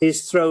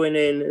 his throwing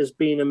in has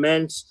been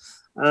immense.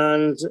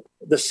 And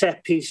the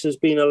set piece has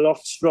been a lot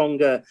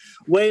stronger.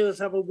 Wales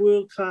have a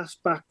world-class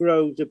back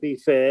row, to be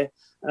fair.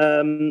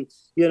 We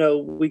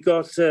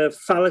got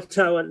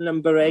Faletau at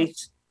number 8,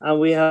 and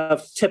we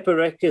have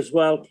Tipuric as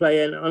well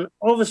playing. And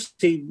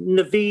obviously,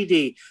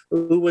 Navidi,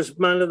 who was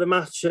man of the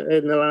match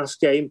in the last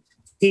game,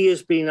 he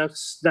has been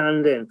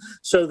outstanding.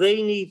 So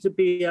they need to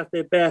be at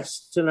their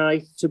best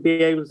tonight to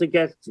be able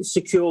to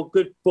secure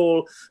good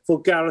ball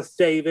for Gareth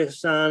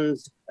Davis and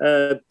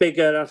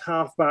Bigger at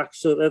halfback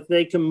so that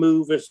they can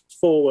move us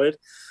forward.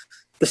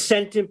 The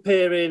centre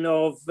pairing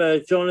of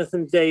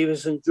Jonathan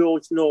Davis and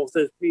George North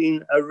has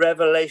been a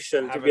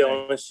revelation, to be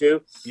honest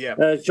with you.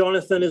 Yeah.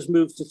 Jonathan has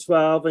moved to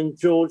 12 and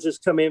George has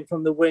come in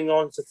from the wing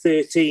on to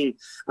 13.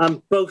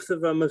 And both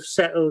of them have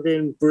settled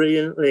in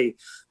brilliantly.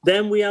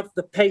 Then we have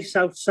the pace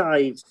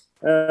outside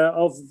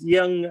of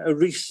young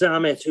Rhys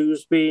Zammit,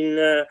 who's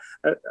been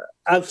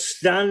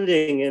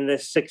outstanding in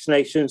this Six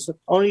Nations.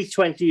 Only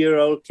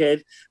 20-year-old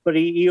kid, but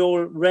he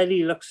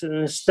already looks an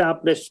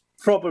established,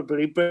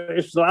 probably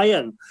British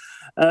Lion.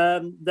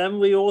 Then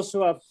we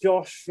also have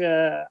Josh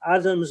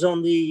Adams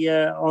on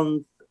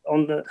the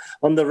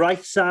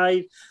right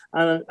side,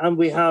 and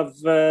we have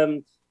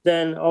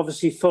then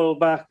obviously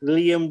fullback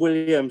Liam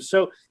Williams.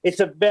 So it's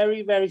a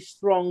very, very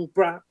strong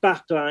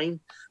back line,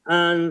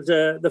 and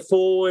the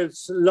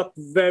forwards look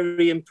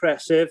very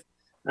impressive.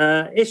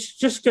 It's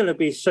just going to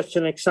be such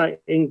an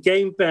exciting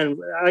game, Ben.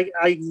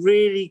 I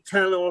really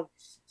cannot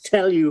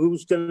tell you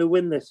who's going to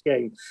win this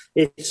game.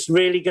 It's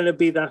really going to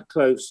be that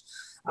close.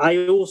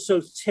 I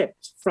also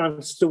tipped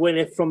France to win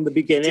it from the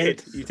beginning.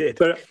 You did.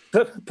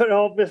 But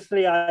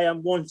obviously I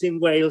am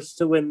wanting Wales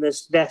to win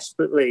this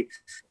desperately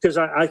because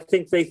I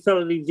think they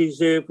thoroughly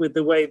deserve, with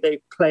the way they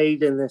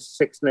played in this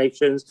Six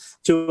Nations,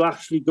 to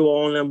actually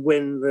go on and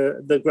win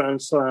the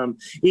Grand Slam,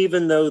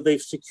 even though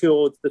they've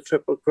secured the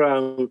Triple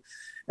Crown.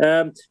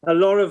 A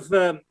lot of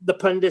the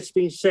pundits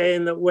been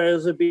saying that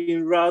Wales have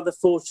been rather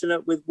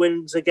fortunate with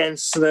wins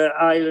against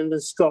Ireland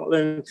and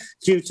Scotland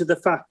due to the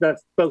fact that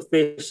both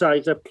their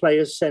sides have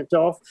players sent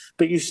off.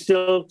 But you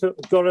still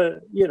got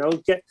to,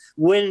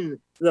 win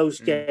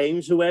those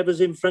games,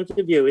 whoever's in front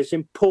of you. It's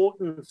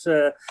important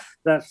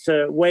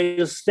that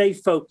Wales stay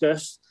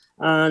focused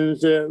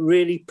and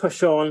really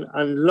push on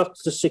and look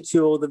to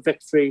secure the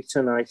victory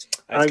tonight.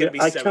 It's going to be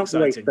so can't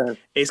exciting. wait then.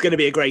 It's going to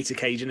be a great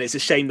occasion. It's a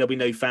shame there'll be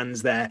no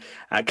fans there.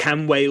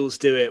 Can Wales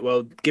do it?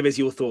 Well, give us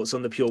your thoughts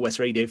on the Pure West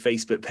Radio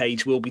Facebook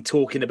page. We'll be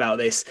talking about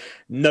this,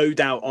 no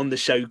doubt, on the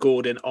show,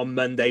 Gordon, on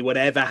Monday,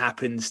 whatever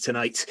happens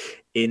tonight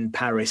in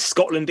Paris.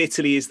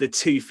 Scotland-Italy is the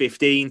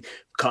 2:15.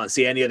 Can't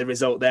see any other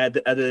result there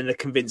other than a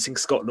convincing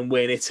Scotland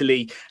win.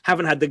 Italy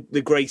haven't had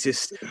the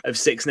greatest of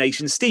Six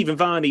Nations. Stephen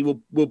Varney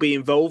will be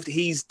involved.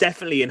 He's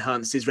definitely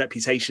enhanced his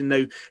reputation,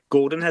 though,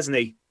 Gordon, hasn't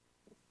he?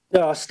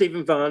 Yeah,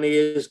 Stephen Varney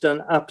has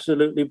done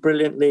absolutely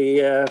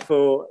brilliantly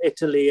for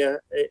Italy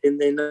in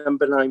the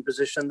number 9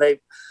 position.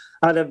 They've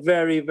had a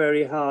very,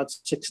 very hard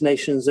Six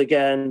Nations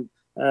again.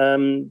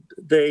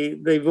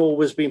 They've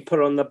always been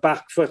put on the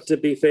back foot, to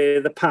be fair.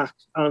 The pack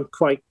aren't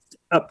quite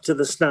up to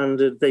the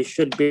standard they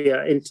should be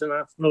at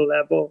international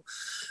level.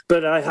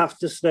 But I have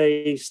to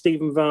say,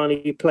 Stephen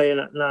Varney playing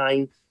at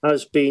 9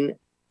 has been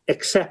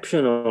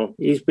exceptional.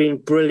 He's been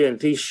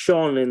brilliant. He's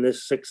shone in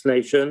this Six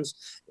Nations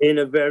in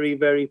a very,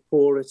 very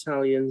poor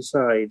Italian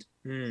side.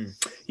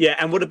 Yeah,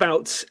 and what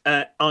about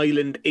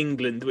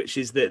Ireland-England, which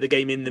is the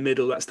game in the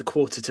middle? That's the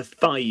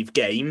 4:45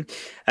 game.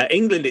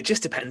 England, it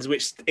just depends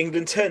which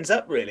England turns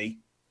up, really.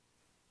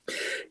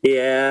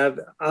 Yeah,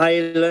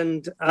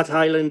 Ireland,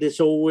 it's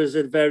always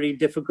a very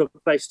difficult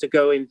place to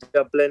go in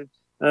Dublin.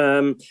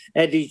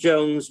 Eddie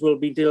Jones will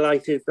be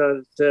delighted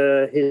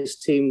that his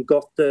team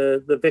got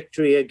the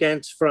victory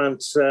against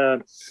France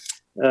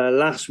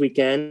last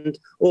weekend,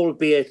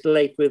 albeit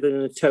late with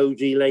an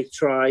Itoje late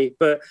try.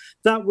 But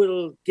that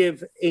will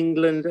give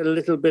England a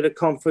little bit of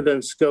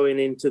confidence going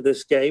into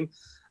this game.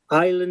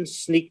 Ireland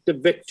sneaked a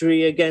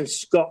victory against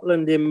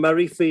Scotland in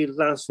Murrayfield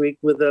last week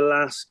with the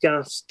last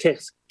gas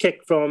kick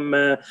from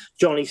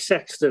Johnny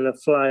Sexton, a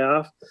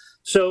fly-half.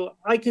 So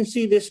I can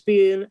see this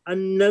being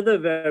another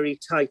very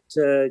tight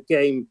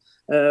game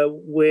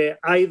where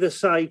either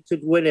side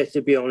could win it,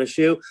 to be honest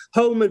with you.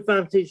 Home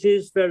advantage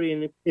is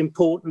very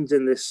important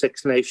in this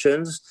Six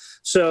Nations.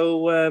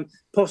 So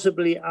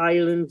possibly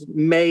Ireland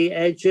may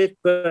edge it,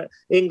 but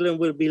England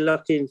will be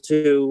looking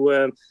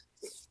to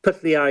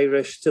put the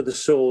Irish to the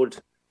sword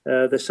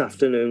this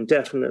afternoon,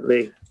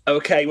 definitely.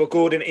 OK, well,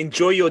 Gordon,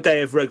 enjoy your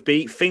day of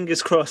rugby.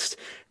 Fingers crossed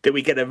that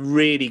we get a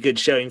really good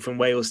showing from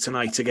Wales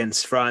tonight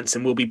against France,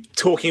 and we'll be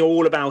talking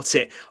all about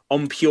it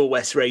on Pure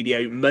West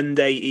Radio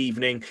Monday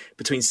evening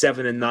between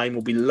 7 and 9.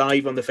 We'll be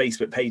live on the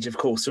Facebook page, of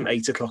course, from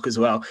 8 o'clock as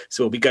well.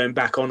 So we'll be going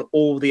back on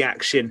all the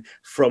action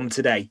from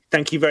today.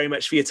 Thank you very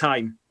much for your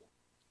time.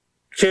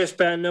 Cheers,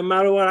 Ben. No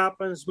matter what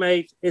happens,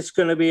 mate, it's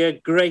going to be a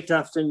great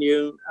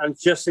afternoon, and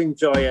just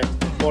enjoy it,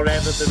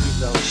 whatever the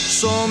result.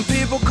 Some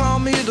people call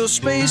me the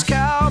space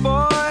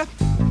cowboy.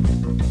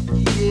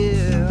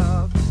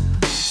 Yeah.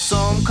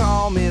 Some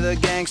call me the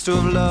gangster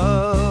of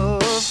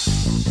love.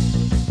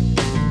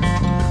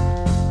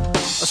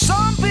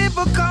 Some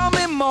people call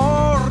me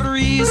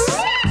Maurice,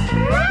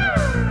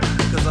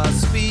 'cause I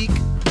speak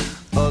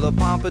of the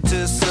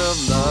pompatus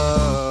of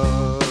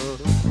love.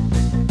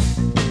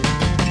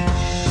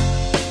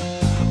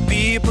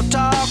 People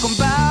talk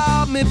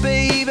about me,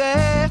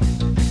 baby.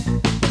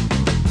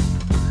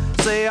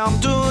 Say I'm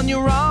doing you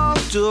wrong,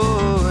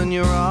 doing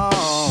you wrong.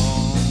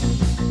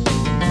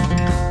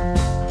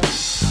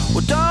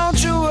 Well,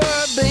 don't you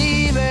worry,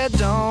 baby,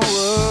 don't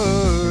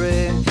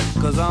worry,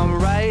 'cause I'm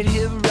right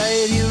here,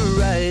 right here,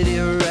 right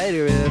here, right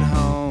here at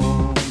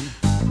home.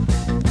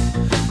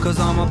 'Cause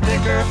I'm a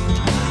picker,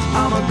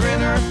 I'm a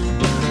grinner,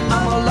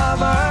 I'm a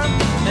lover,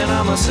 and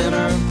I'm a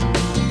sinner.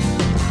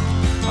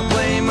 I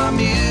play my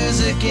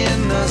music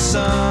in the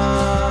sun.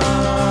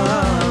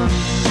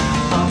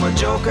 I'm a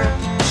joker,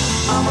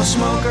 I'm a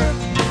smoker,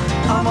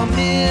 I'm a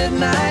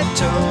midnight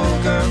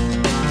toker.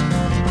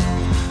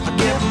 I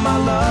get my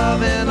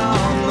loving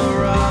on the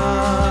run.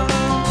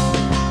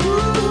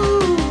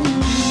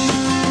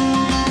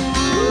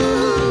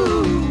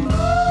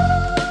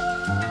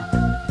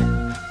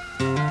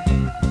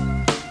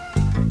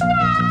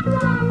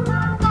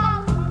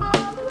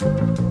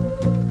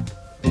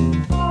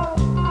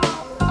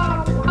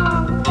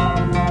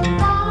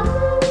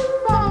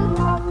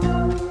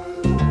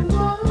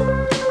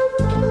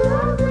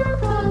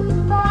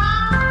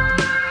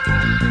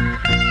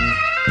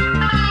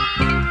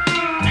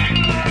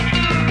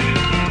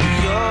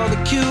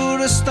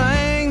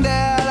 Thing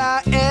that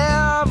I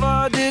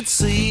ever did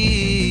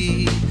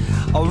see.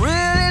 I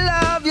really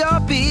love your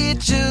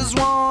beaches,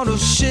 want to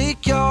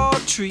shake your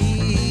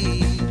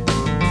tree.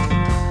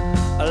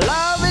 I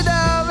love it,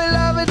 dovey,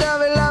 love it,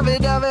 dovey, love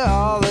it, dovey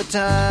all the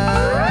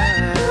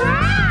time.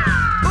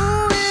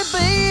 Ooh, yeah,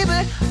 baby,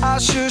 I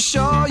sure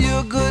show you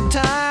a good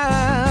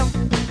time.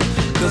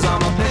 'Cause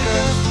I'm a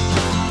picker,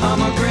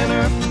 I'm a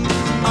grinner,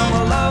 I'm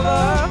a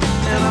lover,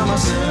 and I'm a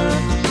sinner.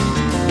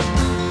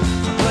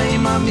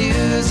 My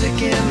music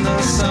in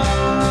the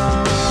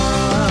sun.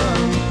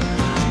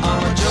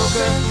 I'm a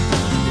joker,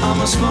 I'm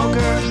a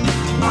smoker,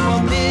 I'm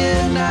a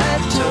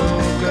midnight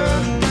toker.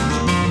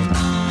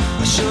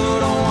 I sure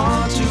don't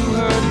want to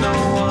hurt no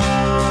one.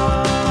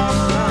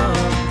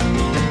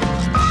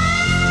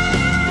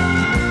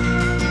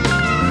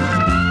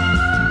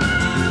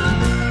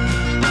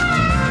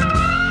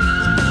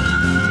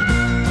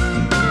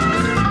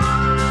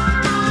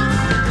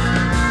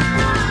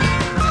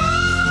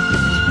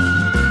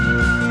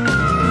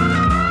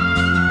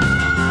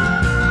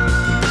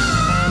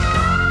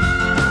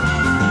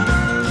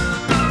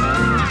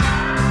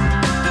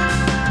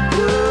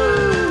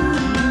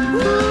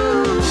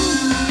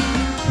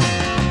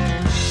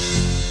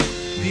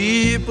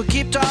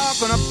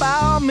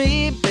 about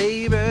me,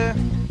 baby.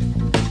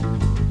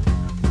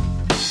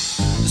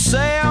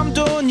 Say I'm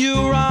doing you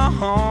wrong.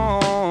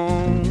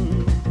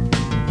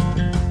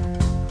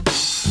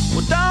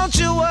 Well, don't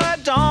you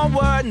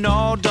worry,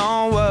 no,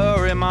 don't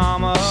worry,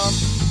 mama,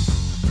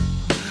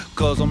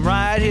 'cause I'm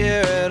right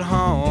here at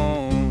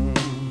home.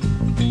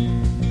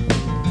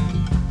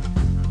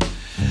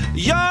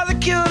 You're the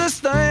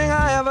cutest thing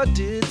I ever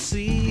did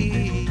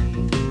see.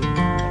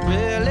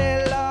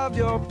 Really love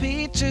your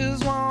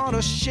peaches,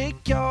 wanna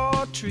shake your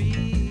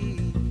tree.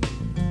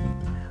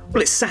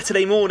 Well, it's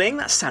Saturday morning,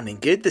 that's sounding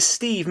good. The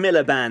Steve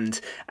Miller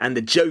Band and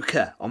the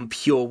Joker on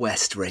Pure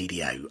West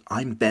Radio.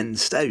 I'm Ben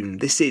Stone.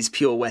 This is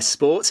Pure West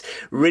Sport.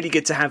 Really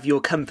good to have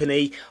your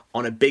company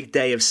on a big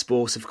day of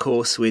sport, of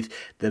course, with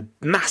the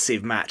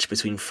massive match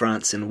between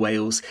France and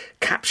Wales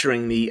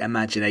capturing the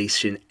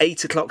imagination.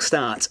 8 o'clock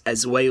start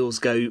as Wales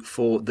go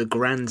for the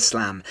Grand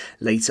Slam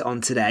later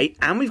on today.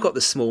 And we've got the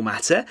small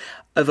matter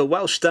of a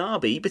Welsh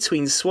derby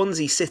between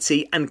Swansea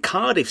City and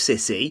Cardiff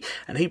City.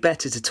 And who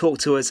better to talk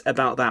to us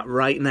about that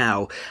right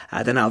now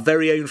than our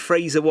very own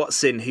Fraser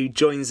Watson, who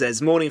joins us.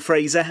 Morning,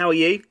 Fraser. How are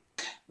you?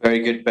 Very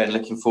good, Ben.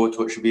 Looking forward to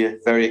what should be a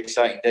very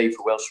exciting day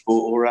for Welsh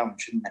sport all round,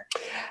 shouldn't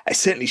it? I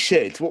certainly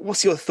should.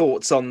 What's your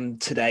thoughts on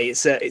today?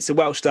 It's a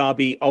Welsh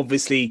derby,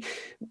 obviously,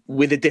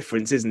 with a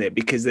difference, isn't it?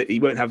 Because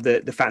you won't have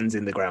the fans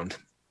in the ground.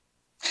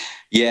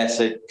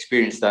 Yes, I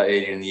experienced that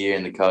earlier in the year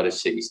in the Cardiff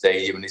City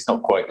Stadium, and it's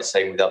not quite the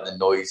same without the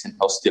noise and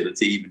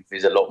hostility, even if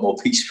it's a lot more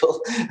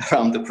peaceful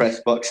around the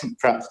press box, and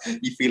perhaps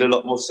you feel a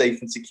lot more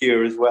safe and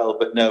secure as well.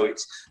 But no,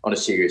 it's on a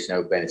serious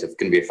note, Ben, it's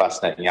going to be a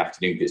fascinating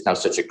afternoon because it's now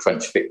such a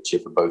crunch fixture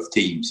for both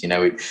teams. You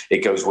know,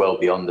 it goes well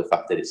beyond the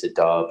fact that it's a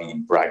derby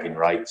and bragging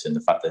rights and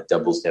the fact that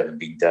doubles haven't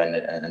been done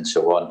and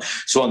so on.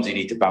 Swansea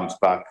need to bounce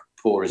back.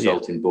 Poor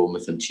result in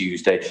Bournemouth on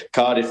Tuesday.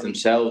 Cardiff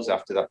themselves,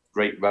 after that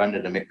great run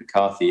under Mick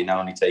McCarthy, are now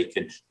only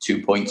taken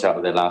 2 points out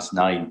of their last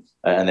 9,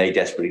 and they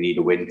desperately need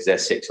a win because they're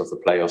 6 off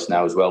the playoffs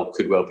now as well.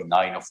 Could well be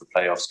 9 off the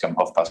playoffs come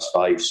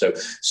 5:30.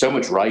 So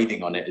much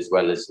riding on it, as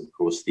well as, of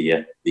course,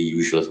 the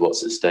usual as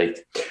what's at stake.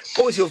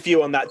 What was your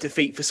view on that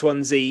defeat for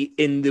Swansea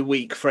in the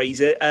week,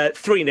 Fraser?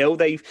 3-0.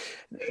 They've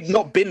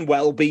not been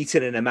well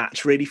beaten in a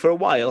match really for a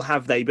while,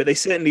 have they? But they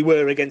certainly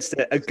were against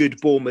a good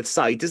Bournemouth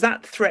side. Does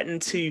that threaten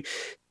to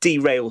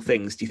derail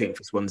things, do you think,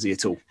 for Swansea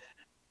at all?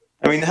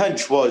 I mean, the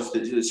hunch was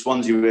that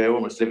Swansea were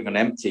almost living on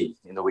empty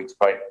in the weeks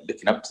prior,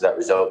 looking up to that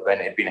result. Then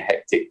it had been a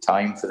hectic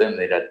time for them.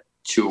 They'd had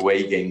 2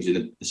 away games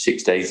in the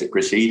 6 days that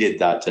preceded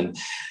that,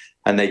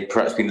 and they'd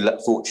perhaps been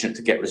fortunate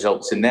to get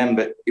results in them.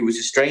 But it was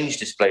a strange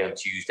display on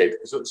Tuesday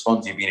because what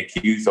Swansea have been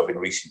accused of in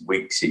recent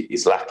weeks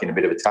is lacking a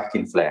bit of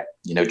attacking flair.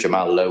 You know,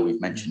 Jamal Lowe,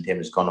 we've mentioned him,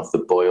 has gone off the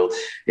boil.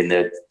 In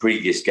the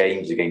previous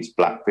games against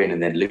Blackburn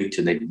and then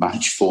Luton, they'd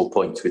managed 4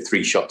 points with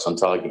 3 shots on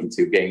target in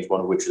 2 games, one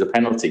of which was a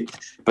penalty.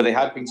 But they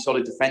had been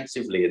solid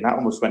defensively, and that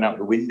almost went out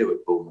the window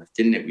at Bournemouth,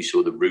 didn't it? We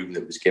saw the room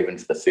that was given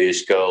for the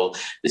first goal.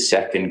 The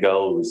second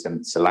goal was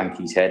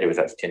Solanke's header. It was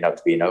actually turned out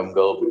to be an own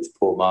goal, but it was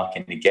poor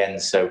marking again.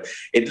 So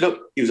it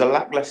was a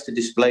lacklustre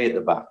display at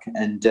the back,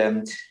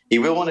 and he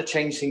will want to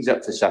change things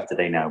up for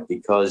Saturday now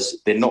because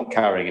they're not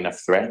carrying enough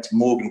threat.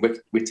 Morgan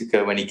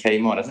Whittaker, when he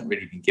came on, hasn't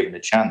really been given a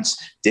chance.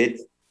 Did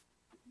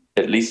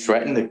at least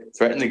threaten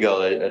the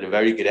goal at a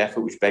very good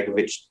effort, which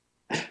Begovic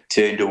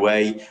turned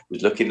away,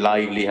 was looking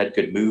lively, had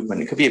good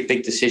movement. It could be a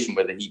big decision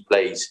whether he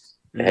plays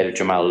ahead of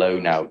Jamal Lowe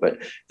now. But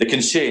the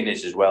concern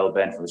is as well,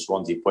 Ben, from a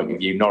Swansea point of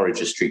view,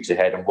 Norwich are streaks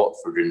ahead and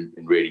Watford in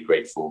really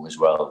great form as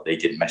well. They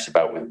didn't mess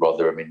about with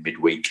Rotherham in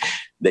midweek.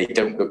 They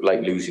don't look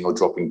like losing or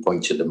dropping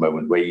points at the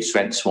moment, where you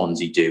spent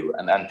Swansea do.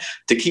 And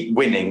to keep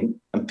winning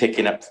and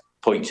picking up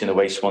points in the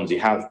way Swansea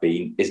have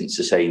been isn't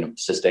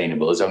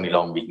sustainable. There's only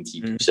long we can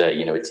keep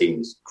a team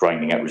that's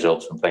grinding out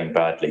results from playing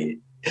badly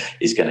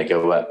is going to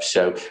go up.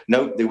 So,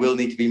 no, they will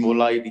need to be more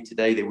lively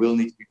today. They will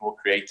need to be more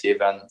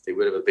creative, and they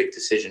will have a big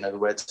decision, in other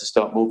words, to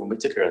start Morgan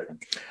Whittaker, I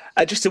think.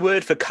 Just a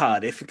word for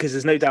Cardiff, because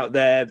there's no doubt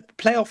they're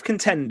playoff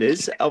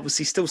contenders,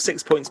 obviously still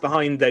 6 points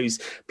behind those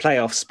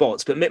playoff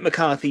spots, but Mick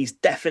McCarthy's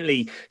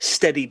definitely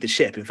steadied the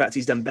ship. In fact,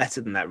 he's done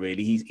better than that,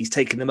 really. He's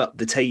taken them up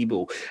the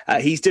table.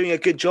 He's doing a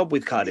good job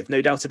with Cardiff,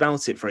 no doubt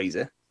about it,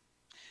 Fraser.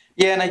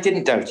 Yeah, and I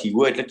didn't doubt he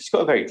would. Look, he's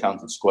got a very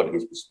talented squad at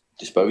his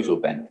disposal,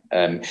 Ben.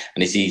 And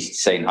it's easy to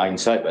say in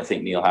hindsight, but I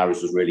think Neil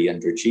Harris was really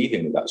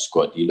underachieving with that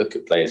squad. You look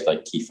at players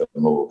like Kiefer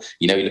Moore,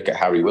 you look at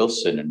Harry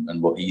Wilson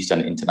and what he's done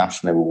at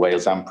international level with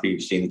Wales and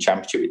previously in the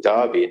Championship with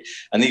Derby.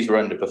 And these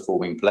were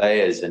underperforming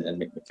players, and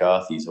Mick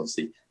McCarthy's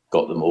obviously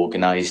got them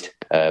organised.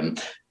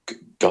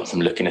 Got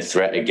them looking a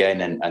threat again,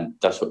 and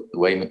that's what the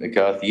way Mick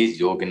McCarthy is.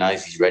 He's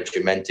organised, he's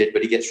regimented,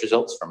 but he gets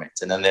results from it.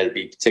 And then there'll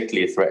be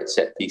particularly a threat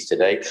set piece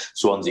today.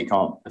 Swansea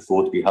can't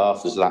afford to be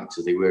half as lax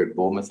as they were at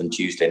Bournemouth on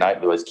Tuesday night.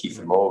 Otherwise,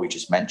 Kiefer Moore, we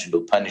just mentioned,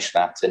 will punish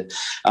that.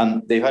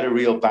 And they've had a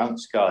real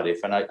bounce,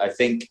 Cardiff. And I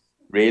think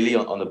really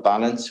on the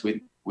balance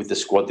with the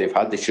squad they've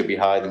had, they should be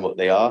higher than what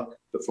they are.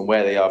 but from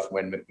where they are from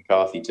when Mick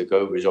McCarthy took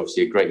over is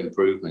obviously a great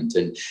improvement.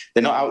 And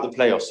they're not out of the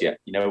playoffs yet.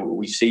 You know,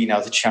 we've seen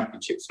how the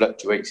championship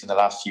fluctuates in the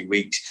last few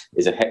weeks.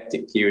 There's a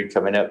hectic period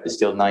coming up. There's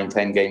still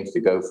 9-10 games to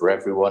go for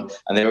everyone.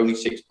 And they're only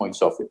 6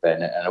 points off it,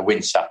 Ben. And a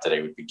win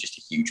Saturday would be just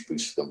a huge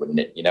boost for them, wouldn't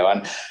it? You know,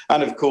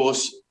 and of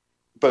course,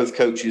 both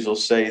coaches will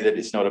say that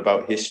it's not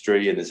about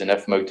history and there's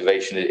enough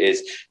motivation. It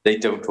is. They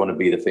don't want to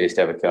be the first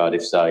ever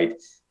Cardiff side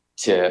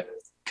to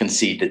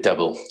concede a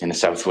double in a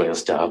South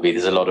Wales derby.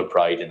 There's a lot of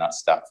pride in that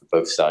stat for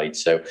both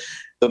sides. So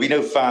there'll be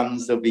no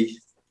fans.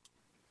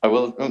 I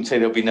won't say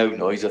there'll be no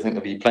noise. I think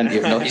there'll be plenty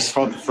of noise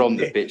from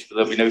the pitch, but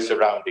there'll be no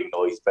surrounding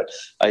noise. But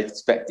I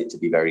expect it to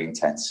be very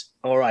intense.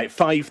 All right,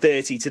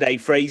 5:30 today.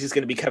 Fraser's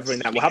going to be covering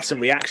that. We'll have some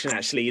reaction,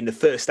 actually, in the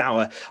first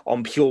hour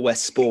on Pure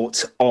West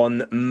Sport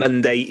on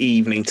Monday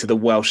evening to the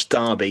Welsh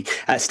derby.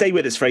 Stay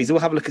with us, Fraser.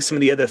 We'll have a look at some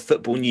of the other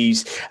football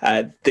news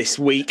this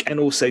week and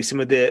also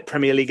some of the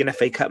Premier League and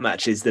FA Cup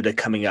matches that are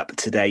coming up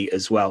today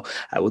as well.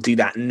 We'll do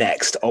that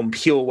next on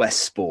Pure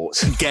West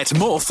Sport. Get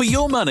more for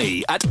your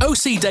money at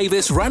OC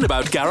Davis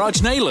Roundabout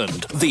Garage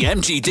Neyland, the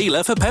MG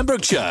dealer for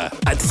Pembrokeshire.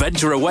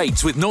 Adventure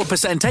awaits with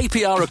 0%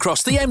 APR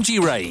across the MG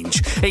range,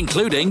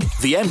 including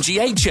the MG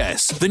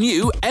HS, the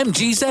new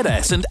MG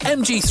ZS and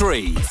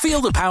MG3. Feel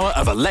the power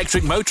of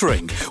electric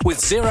motoring with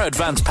zero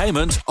advance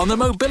payment on the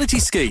mobility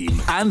scheme.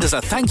 And as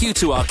a thank you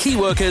to our key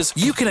workers,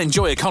 you can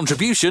enjoy a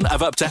contribution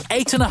of up to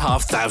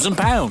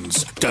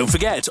 £8,500. Don't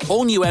forget,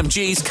 all new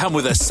MGs come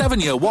with a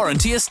 7-year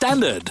warranty as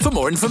standard. For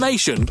more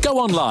information, go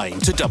online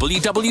to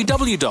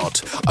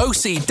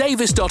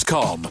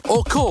www.ocdavis.com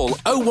or call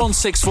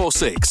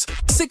 01646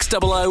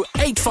 600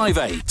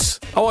 858.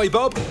 Hi,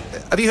 Bob.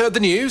 Have you heard the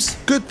news?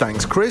 Good,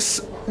 thanks, Chris.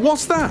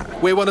 What's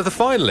that? We're one of the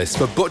finalists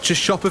for Butcher's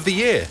Shop of the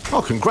Year.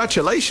 Oh,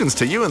 congratulations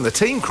to you and the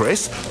team,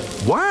 Chris.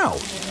 Wow,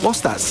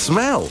 what's that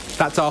smell?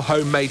 That's our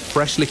homemade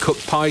freshly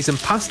cooked pies and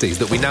pasties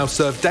that we now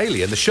serve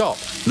daily in the shop.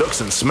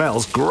 Looks and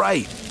smells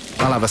great.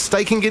 I'll have a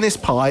steak and Guinness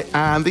pie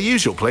and the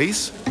usual,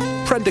 please.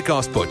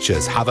 Prendergast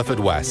Butchers,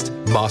 Haverfordwest.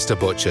 Master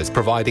Butchers,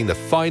 providing the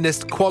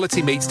finest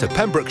quality meats to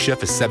Pembrokeshire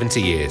for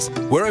 70 years.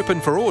 We're open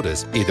for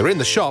orders, either in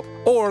the shop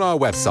or on our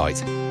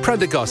website,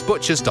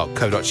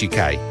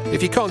 prendergastbutchers.co.uk.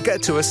 If you can't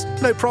get to us,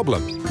 no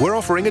problem. We're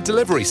offering a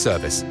delivery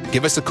service.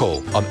 Give us a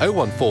call on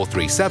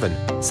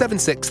 01437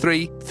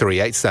 763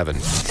 387.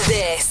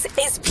 This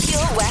is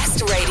Pure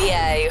West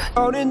Radio.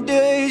 Counting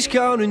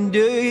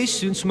days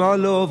since my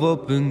love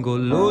up and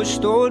got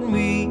lost on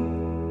me.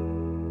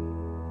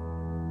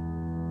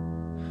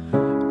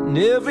 And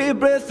every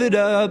breath that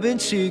I've been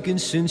taking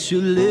since you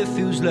left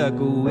feels like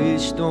a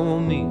waste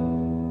on me.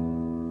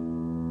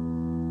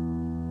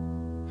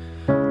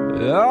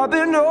 I've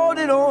been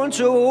holding on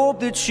to hope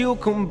that you'll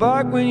come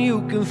back when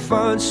you can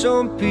find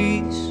some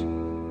peace.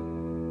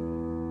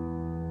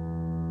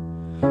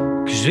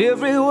 'Cause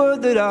every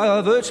word that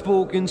I've heard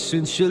spoken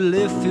since you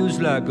left feels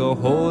like a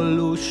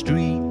hollow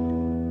street.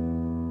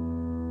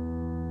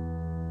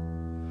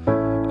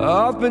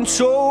 I've been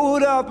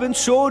told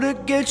to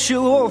get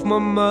you off my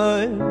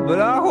mind, but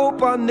I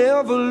hope I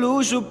never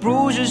lose the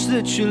bruises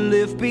that you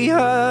left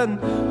behind.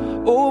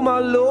 Oh my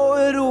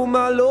Lord,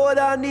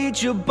 I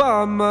need you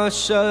by my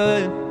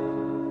side.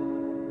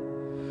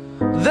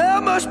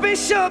 There must be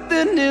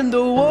something in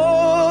the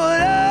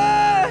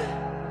water,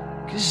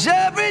 'cause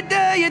every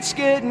day it's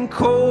getting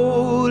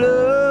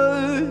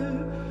colder.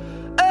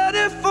 And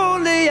if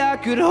only I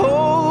could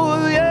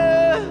hold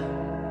you,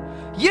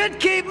 you'd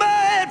keep my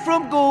head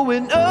from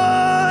going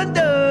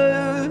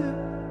under.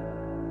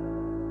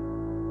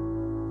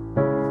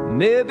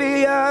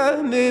 Maybe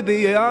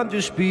I'm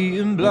just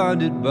being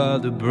blinded by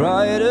the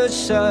brighter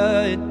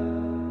side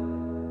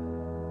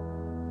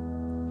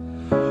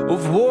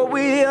of what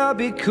we are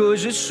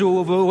because it's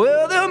over.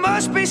 Well, there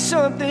must be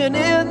something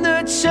in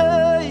the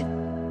tide.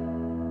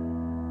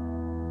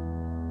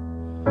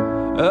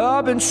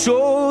 I've been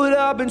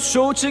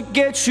told to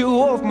get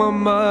you off my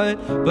mind,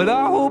 but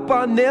I hope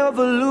I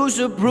never lose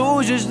the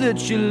bruises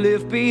that you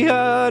left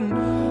behind.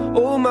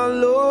 Oh my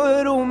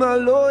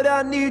Lord,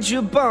 I need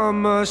you by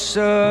my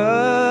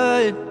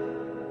side.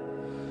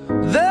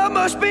 There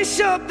must be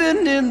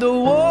something in the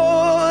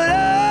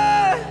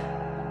water,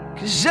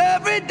 'cause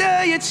every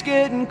day it's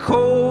getting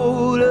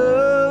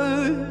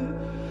colder.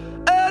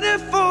 And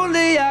if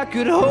only I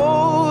could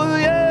hold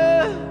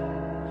you,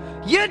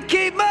 you'd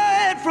keep my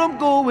head from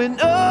going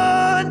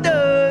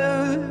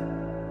under.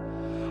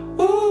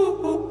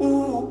 Ooh, ooh,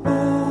 ooh, ooh,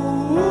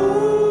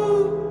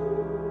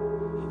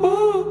 ooh,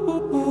 ooh,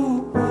 ooh, ooh,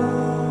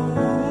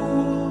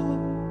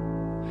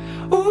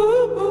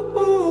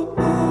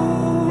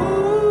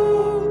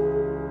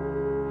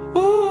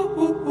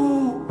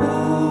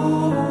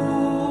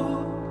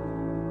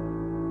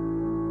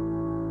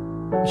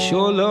 It's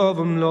your love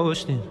I'm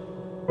lost in.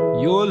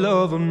 Your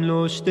love I'm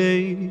lost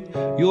in,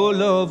 your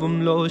love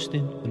I'm lost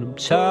in, and I'm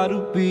tired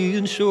of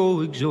being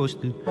so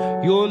exhausted.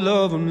 Your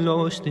love I'm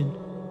lost in,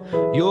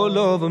 your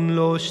love I'm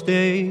lost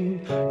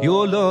in,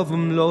 your love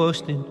I'm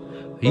lost in.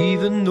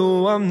 Even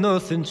though I'm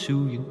nothing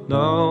to you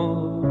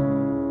now,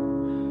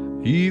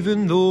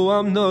 even though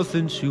I'm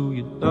nothing to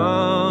you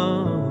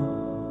now.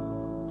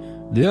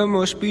 There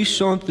must be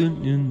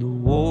something in the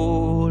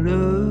water,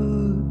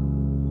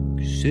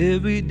 'cause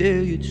every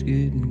day it's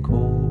getting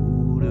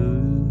colder.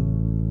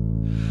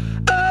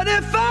 And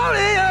if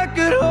only I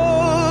could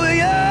hold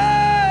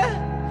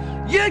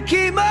you, you'd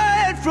keep my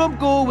head from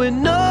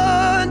going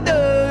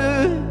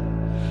under.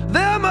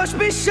 There must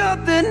be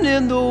something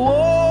in the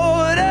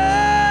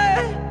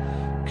water,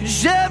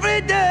 'cause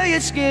every day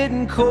it's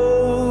getting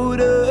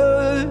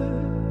colder.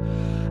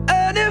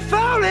 And if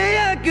only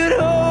I could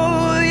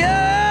hold you,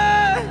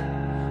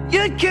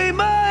 you'd keep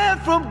my head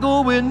from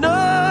going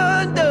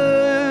under.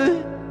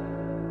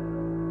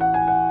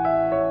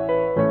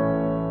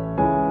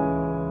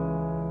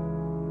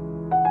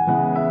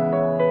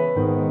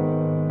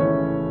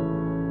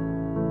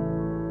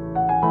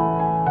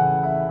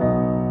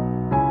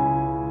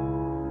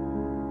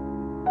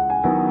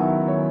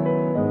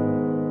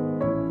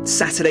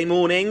 Saturday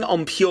morning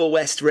on Pure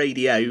West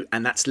Radio,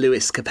 and that's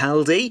Lewis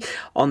Capaldi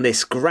on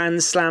this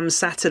Grand Slam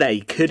Saturday.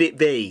 Could it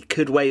be?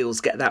 Could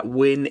Wales get that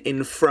win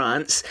in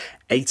France?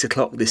 8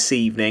 o'clock this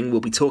evening.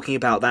 We'll be talking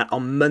about that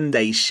on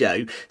Monday's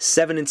show,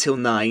 7 until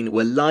 9.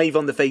 We're live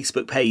on the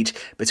Facebook page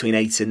between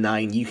 8 and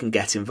 9. You can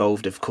get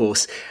involved, of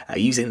course,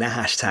 using the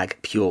hashtag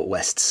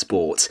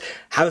PureWestSport.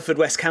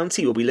 Haverfordwest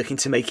County will be looking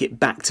to make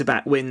it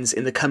back-to-back wins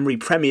in the Cymru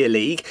Premier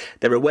League.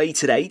 They're away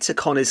today to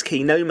Connors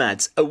Quay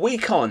Nomads, a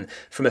week on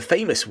from a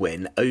famous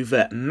win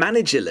over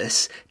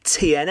managerless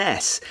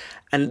TNS.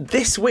 And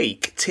this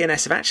week,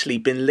 TNS have actually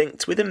been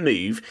linked with a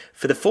move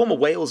for the former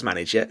Wales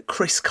manager,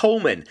 Chris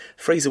Coleman.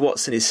 Fraser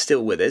Watson is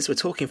still with us. We're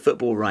talking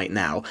football right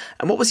now.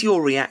 And what was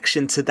your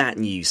reaction to that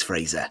news,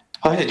 Fraser?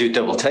 I had to do a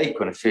double take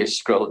when I first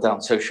scrolled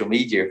down social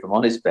media, if I'm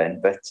honest, Ben.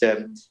 But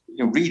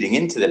reading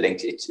into the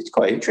links, it's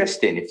quite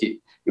interesting. It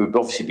would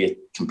obviously be a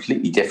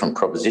completely different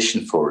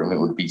proposition for him. It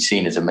would be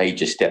seen as a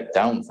major step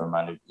down for a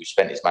man who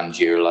spent his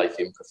managerial life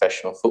in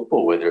professional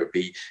football, whether it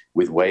be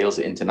with Wales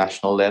at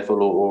international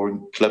level or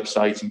in club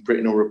sides in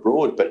Britain or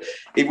abroad. But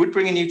it would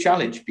bring a new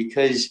challenge,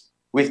 because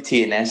with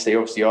TNS, they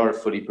obviously are a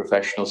fully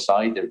professional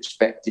side. They're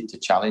expected to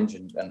challenge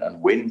and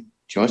win,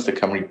 to the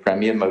Cymru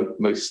Premier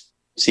most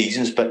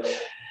seasons. But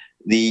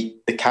the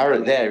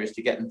carrot there is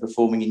to get them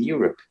performing in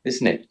Europe,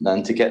 isn't it?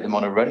 And to get them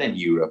on a run in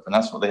Europe. And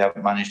that's what they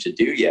haven't managed to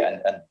do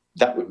yet. And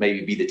that would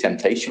maybe be the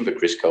temptation for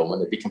Chris Coleman.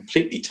 It'd be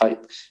completely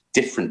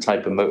different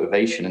type of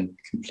motivation and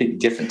completely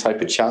different type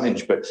of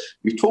challenge. But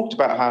we've talked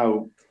about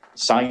how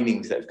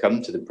signings that have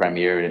come to the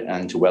Premier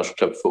and to Welsh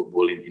club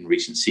football in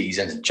recent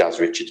seasons, Jazz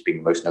Richards being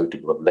the most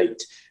notable of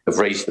late, have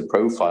raised the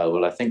profile.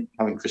 Well, I think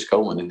having Chris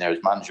Coleman in there as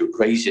manager would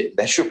raise it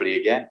immeasurably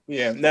again.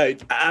 Yeah, no,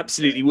 it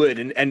absolutely would.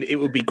 And it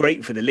would be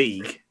great for the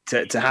league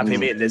to have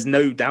him in. There's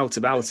no doubt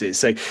about it.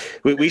 So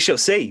we shall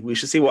see. We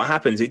shall see what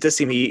happens. It does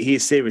seem he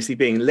is seriously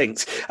being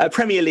linked.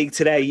 Premier League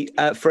today,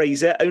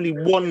 Fraser, only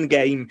one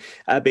game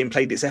being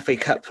played. It's FA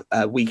Cup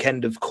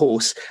weekend, of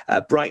course.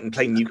 Brighton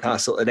playing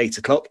Newcastle at 8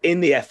 o'clock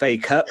in the FA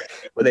Cup,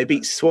 where they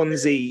beat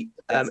Swansea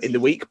in the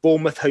week.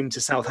 Bournemouth home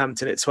to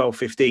Southampton at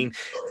 12:15.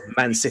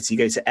 Man City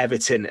go to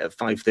Everton at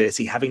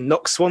 5:30, having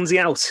knocked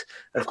Swansea out,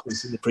 of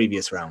course, in the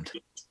previous round.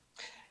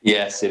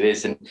 Yes, it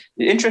is. And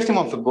the interesting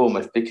one for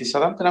Bournemouth, because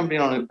Southampton haven't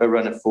been on a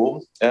run of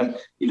form.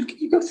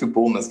 You go through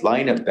Bournemouth's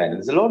lineup, Ben, and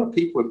there's a lot of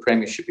people with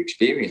Premiership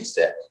experience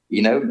there.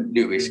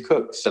 Lewis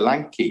Cook,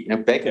 Solanke,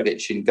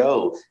 Begovic in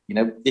goal.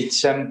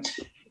 It's they'll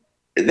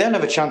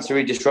have a chance to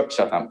really disrupt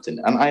Southampton.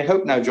 And I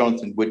hope now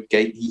Jonathan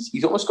Woodgate,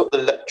 he's almost got the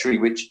luxury,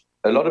 which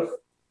a lot of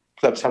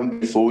clubs haven't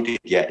been afforded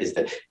yet, is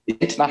that the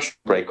international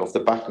break off the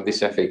back of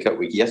this FA Cup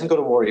week. He hasn't got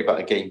to worry about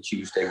a game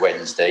Tuesday,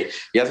 Wednesday.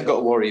 He hasn't got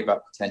to worry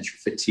about potential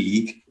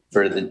fatigue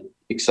for the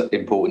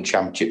important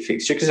championship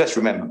fixture, because let's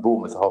remember,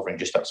 Bournemouth are hovering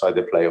just outside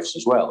the playoffs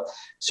as well.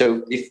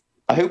 So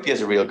I hope he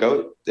has a real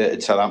go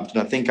at Southampton.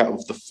 I think out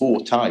of the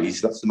 4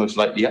 ties, that's the most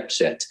likely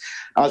upset.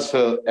 As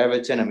for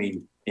Everton,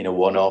 in a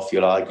one-off,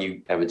 you'll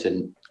argue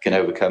Everton can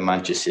overcome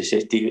Manchester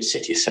City.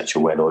 City is such a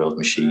well-oiled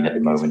machine at the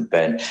moment,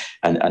 Ben,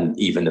 and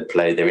even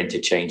they're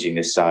interchanging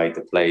the side,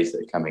 the players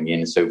that are coming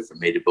in are so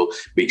formidable.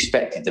 We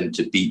expected them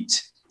to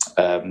beat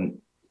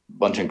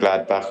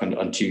Mönchengladbach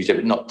on Tuesday,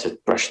 but not to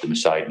brush them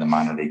aside in the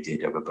manner they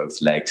did over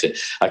both legs.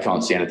 I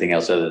can't see anything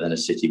else other than a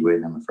City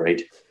win, I'm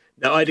afraid.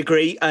 No, I'd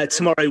agree.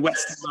 Tomorrow,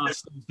 West Ham,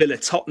 Arsenal, Villa,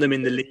 Tottenham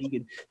in the league,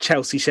 and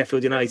Chelsea,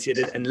 Sheffield United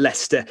and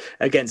Leicester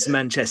against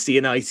Manchester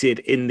United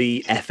in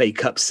the FA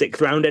Cup 6th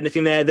round.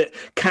 Anything there that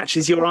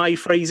catches your eye,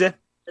 Fraser?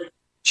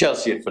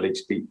 Chelsea would fully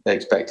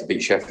expect to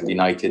beat Sheffield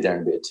United. They're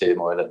in a bit of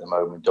turmoil at the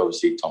moment.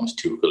 Obviously, Thomas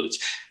Tuchel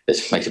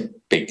makes a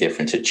big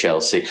difference at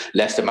Chelsea.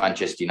 Leicester,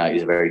 Manchester United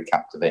is a very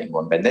captivating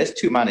one, Ben. There's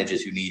 2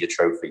 managers who need a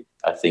trophy,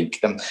 I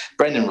think.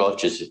 Brendan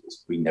Rodgers,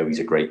 we know he's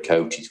a great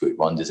coach. He's worked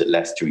wonders at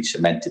Leicester. He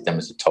cemented them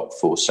as a top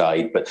 4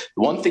 side. But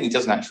the one thing he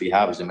doesn't actually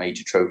have is a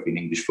major trophy in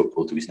English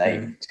football to his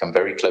name. He's come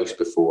very close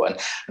before. And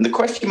the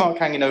question mark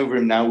hanging over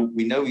him now,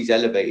 we know he's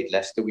elevated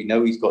Leicester. We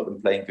know he's got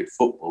them playing good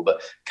football.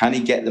 But can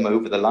he get them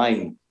over the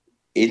line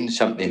in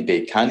something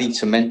big? Can he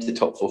cement the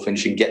top 4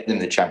 finish and get them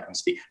the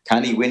Champions League?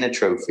 Can he win a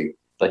trophy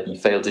like he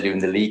failed to do in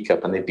the League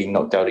Cup and they've been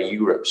knocked out of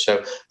Europe?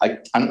 So,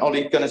 and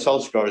Ole Gunnar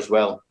Solskjaer as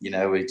well.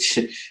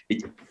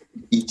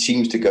 he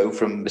seems to go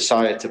from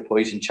Messiah to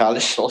poison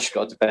chalice,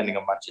 Solskjaer, depending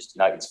on Manchester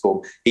United's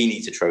form. He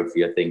needs a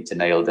trophy, I think, to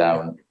nail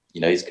down,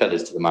 his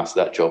colours to the mast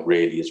of that job,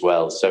 really, as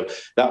well. So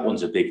that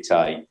one's a big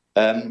tie.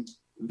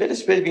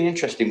 Villa's been an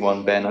interesting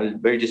one, Ben. I was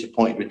very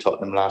disappointed with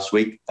Tottenham last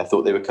week. I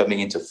thought they were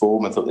coming into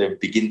form. I thought they would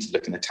begin to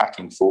look an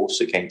attacking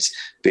force against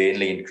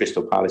Burnley and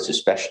Crystal Palace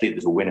especially.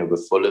 There's a win over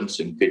Fulham,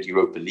 some good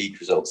Europa League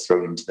results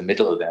thrown into the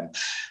middle of them.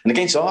 And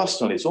against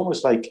Arsenal, it's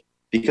almost like,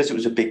 because it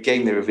was a big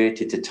game, they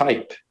reverted to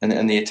type.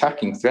 And the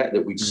attacking threat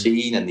that we've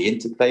seen and the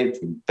interplay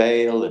between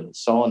Bale and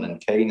Son and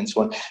Kane and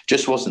so on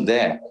just wasn't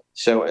there.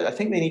 So I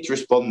think they need to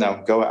respond now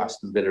and go at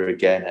Aston Villa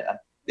again. And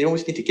they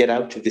always need to get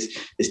out of this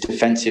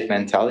defensive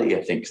mentality,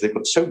 I think, because they've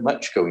got so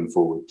much going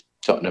forward,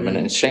 Tottenham, and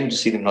it's a shame to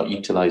see them not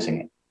utilising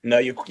it. No,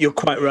 you're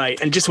quite right.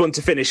 And just want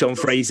to finish on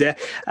Fraser.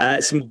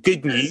 Some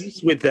good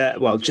news with,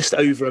 just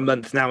over a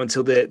month now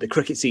until the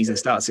cricket season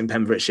starts in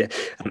Pembrokeshire.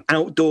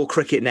 Outdoor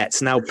cricket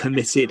nets now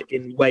permitted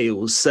in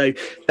Wales. So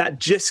that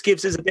just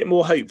gives us a bit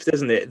more hope,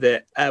 doesn't it,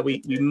 that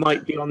we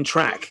might be on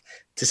track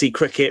to see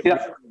cricket.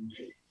 Yeah.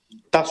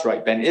 That's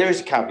right, Ben. There is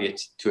a caveat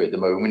to it at the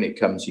moment. It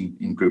comes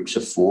in groups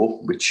of 4,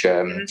 which,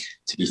 to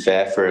be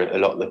fair, for a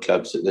lot of the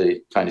clubs at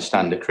the kind of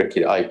standard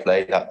cricket I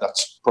play,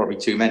 that's probably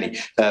too many.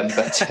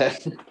 But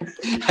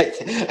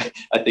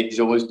I think he's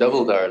almost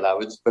doubled our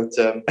allowance. But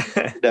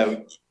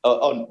no,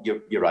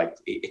 you're right.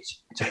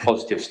 It's a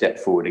positive step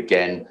forward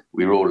again.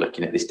 We're all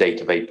looking at this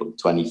date of April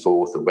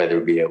 24th of whether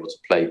we'll be able to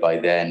play by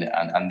then.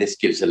 And this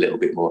gives a little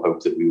bit more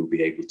hope that we will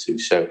be able to.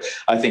 So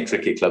I think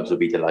cricket clubs will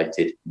be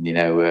delighted.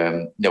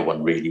 No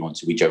one really wants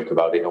to. We joke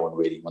about it. No one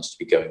really wants to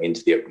be going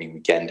into the opening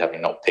weekend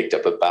having not picked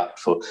up a bat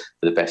for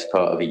the best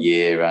part of a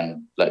year.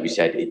 And like we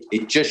said,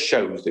 it just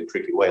shows that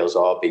Cricket Wales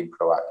are being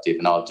proactive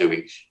and are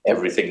doing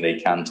everything they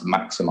can to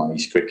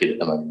maximise cricket at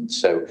the moment.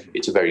 So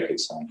it's a very good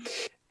sign.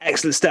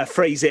 Excellent stuff,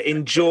 Fraser.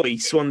 Enjoy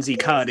Swansea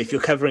Cardiff.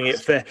 You're covering it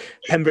for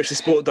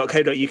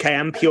pembrokeshiresport.co.uk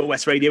and Pure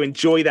West Radio.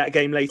 Enjoy that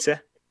game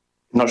later.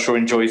 I'm not sure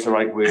enjoy is the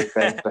right word,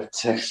 Ben, but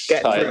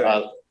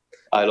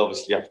I'll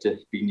obviously have to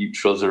be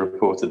neutral as a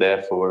reporter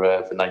there for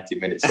 90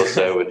 minutes or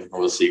so, and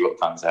we'll see what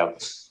pans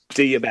out.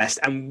 Do your best,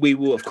 and we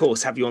will, of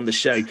course, have you on the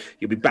show.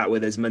 You'll be back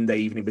with us Monday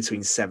evening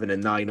between 7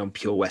 and 9 on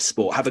Pure West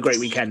Sport. Have a great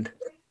weekend.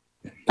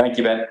 Thank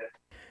you, Ben.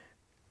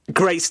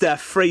 Great stuff.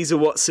 Fraser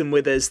Watson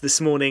with us this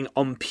morning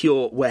on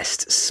Pure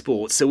West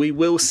Sport. So we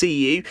will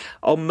see you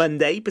on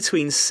Monday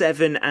between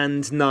 7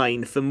 and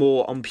 9 for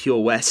more on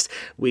Pure West.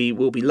 We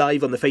will be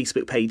live on the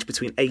Facebook page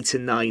between 8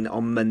 and 9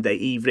 on Monday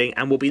evening,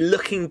 and we'll be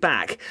looking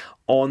back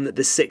on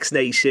the Six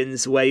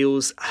Nations.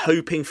 Wales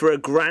hoping for a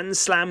Grand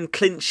Slam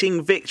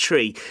clinching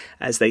victory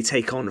as they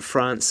take on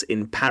France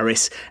in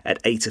Paris at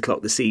 8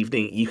 o'clock this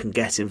evening. You can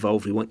get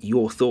involved. We want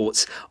your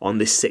thoughts on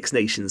this Six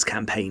Nations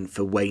campaign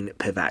for Wayne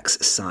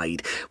Pivac's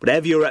side.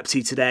 Whatever you're up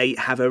to today,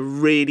 have a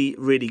really,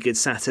 really good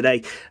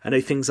Saturday. I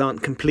know things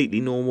aren't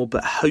completely normal,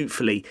 but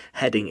hopefully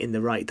heading in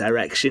the right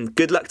direction.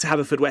 Good luck to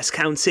Haverfordwest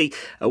County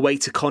away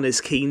to Connors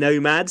Quay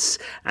Nomads.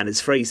 And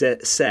as Fraser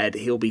said,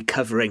 he'll be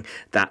covering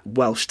that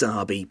Welsh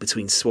derby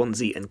between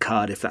Swansea and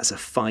Cardiff. That's a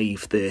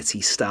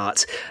 5:30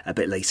 start a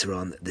bit later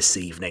on this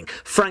evening.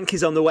 Frank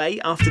is on the way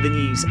after the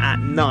news at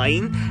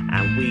 9,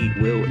 and we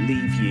will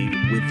leave you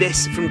with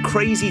this from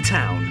Crazy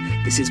Town.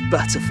 This is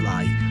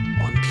Butterfly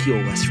on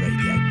Pure West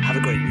Radio. Have a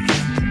great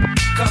weekend.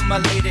 Come my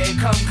lady,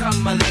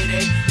 come my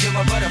lady, you're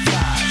my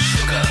butterfly,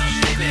 sugar,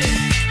 baby.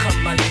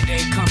 Come my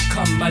lady,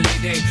 come my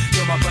lady,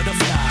 you're my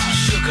butterfly,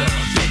 sugar,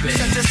 baby.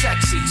 Such a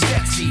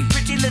sexy,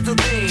 pretty little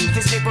thing.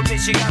 This April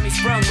bitch, you got me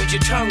sprung with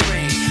your tongue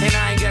ring. And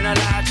I ain't gonna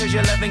lie, cause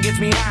your loving gets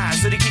me high.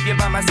 So to keep you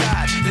by my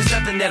side, there's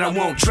nothing that I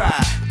won't try.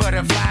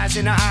 Butterflies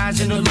in her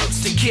eyes and her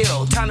looks to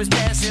kill. Time is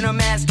passing,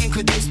 I'm asking,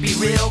 could this be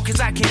real?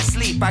 Cause I can't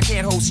sleep, I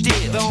can't hold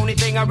still. The only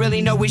thing I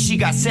really know is she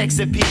got sex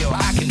appeal.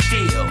 I can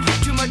feel,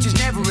 too much is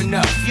never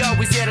enough. You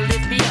always there to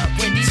lift me up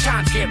when these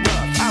times get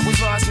rough. I was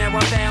lost, now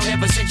I'm found,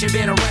 ever since you've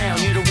been around.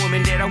 You're the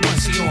woman that I want,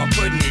 so yo, I'm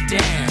putting it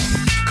down.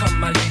 Come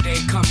my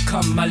lady,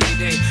 come my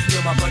lady,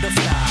 you're my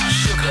butterfly,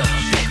 sugar,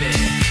 baby.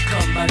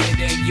 Come my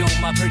lady, you're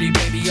my pretty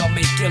baby, I'll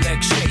make your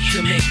legs shake,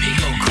 you make me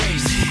go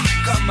crazy.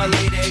 Come my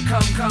lady,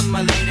 come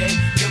my lady,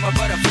 you're my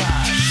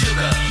butterfly,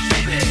 sugar,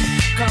 baby.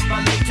 Come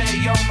my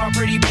lady, you're my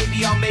pretty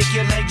baby, I'll make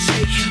your legs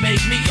shake, you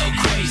make me go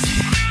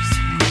crazy.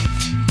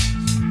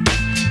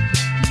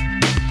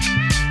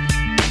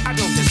 I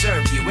don't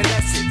deserve you,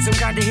 unless it's some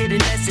kind of hidden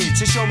message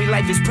to show me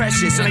life is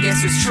precious, and I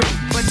guess it's true.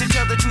 But to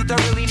tell the truth, I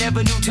really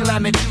never knew till I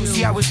met you.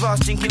 See, I was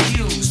lost and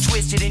confused,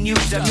 twisted and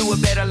used. I knew a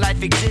better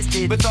life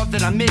existed, but thought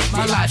that I missed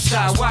my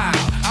lifestyle wild.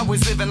 I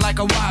was living like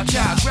a wild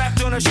child,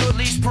 trapped on a short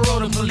leash,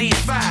 paroled to police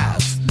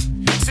files.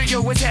 So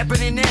yo, what's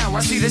happening now?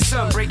 I see the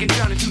sun breaking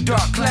down into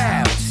dark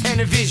clouds,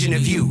 and a vision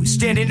of you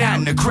standing out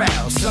in the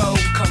crowd. So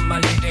come my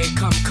lady,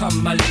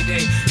 come my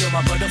lady, you're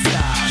my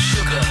butterfly,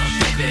 sugar,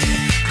 baby. baby.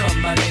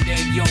 Come my lady,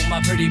 yo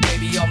my pretty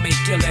baby, I'll make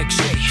your legs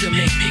shake, you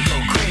make me go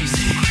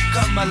crazy.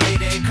 Come my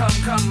lady,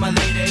 come my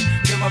lady,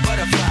 you're my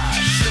butterfly,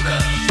 sugar,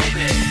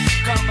 baby.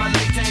 Come my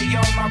lady,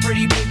 yo my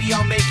pretty baby,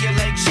 I'll make your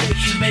legs shake,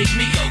 you make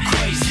me go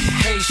crazy.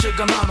 Hey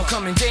sugar mama,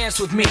 come and dance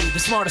with me. The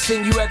smartest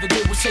thing you ever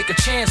did was take a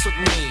chance with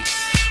me.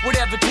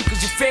 Whatever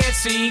tickles your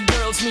fancy,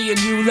 girls, me and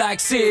you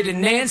like Sid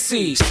and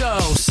Nancy. So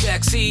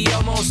sexy,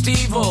 almost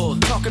evil,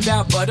 talking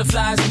about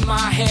butterflies in my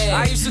head.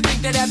 I used to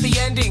think that happy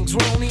endings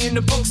were only in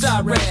the books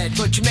I read,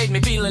 but you made me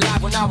feel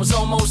alive when I was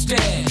almost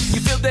dead. You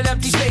filled that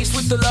empty space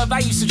with the love I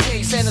used to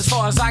chase, and as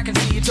far as I can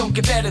see, it don't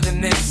get better than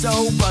this.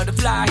 So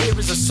butterfly, here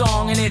is a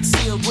song, and it's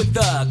sealed with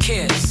a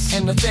kiss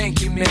and a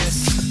thank you,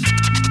 miss.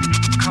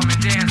 Come and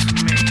dance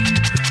with me.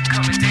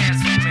 Come and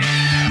dance with me.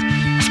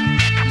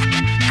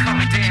 Come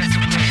and dance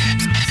with me.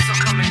 So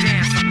come and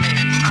dance with me.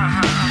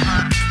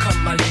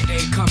 Come my lady,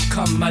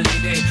 come my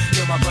lady,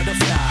 you're my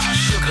butterfly,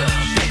 sugar,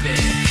 baby.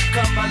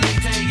 Come my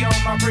lady, you're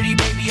my pretty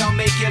baby, I'll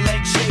make your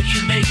legs shake,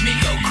 you make me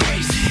go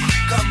crazy.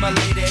 Come my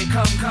lady,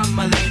 come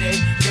my lady,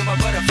 you're my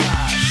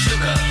butterfly,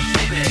 sugar,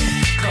 baby.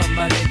 Come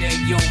my lady,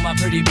 you're my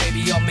pretty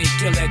baby, I'll make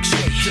your legs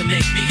shake, you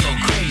make me go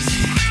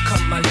crazy.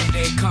 Come my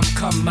lady, come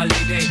my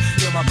lady,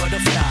 you're my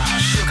butterfly,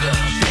 sugar,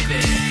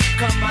 baby.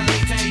 Come my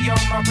lady,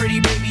 you're my pretty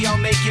baby, I'll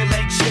make your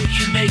legs shake,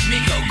 you make me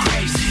go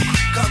crazy.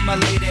 Come my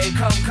lady,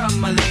 come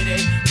my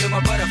lady, you're my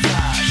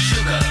butterfly,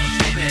 sugar,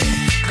 baby.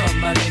 Come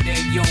my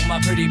lady, you're my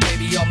pretty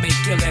baby, I'll make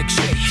your legs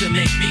shake, you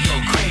make me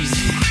go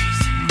crazy.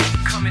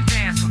 Come and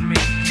dance with me.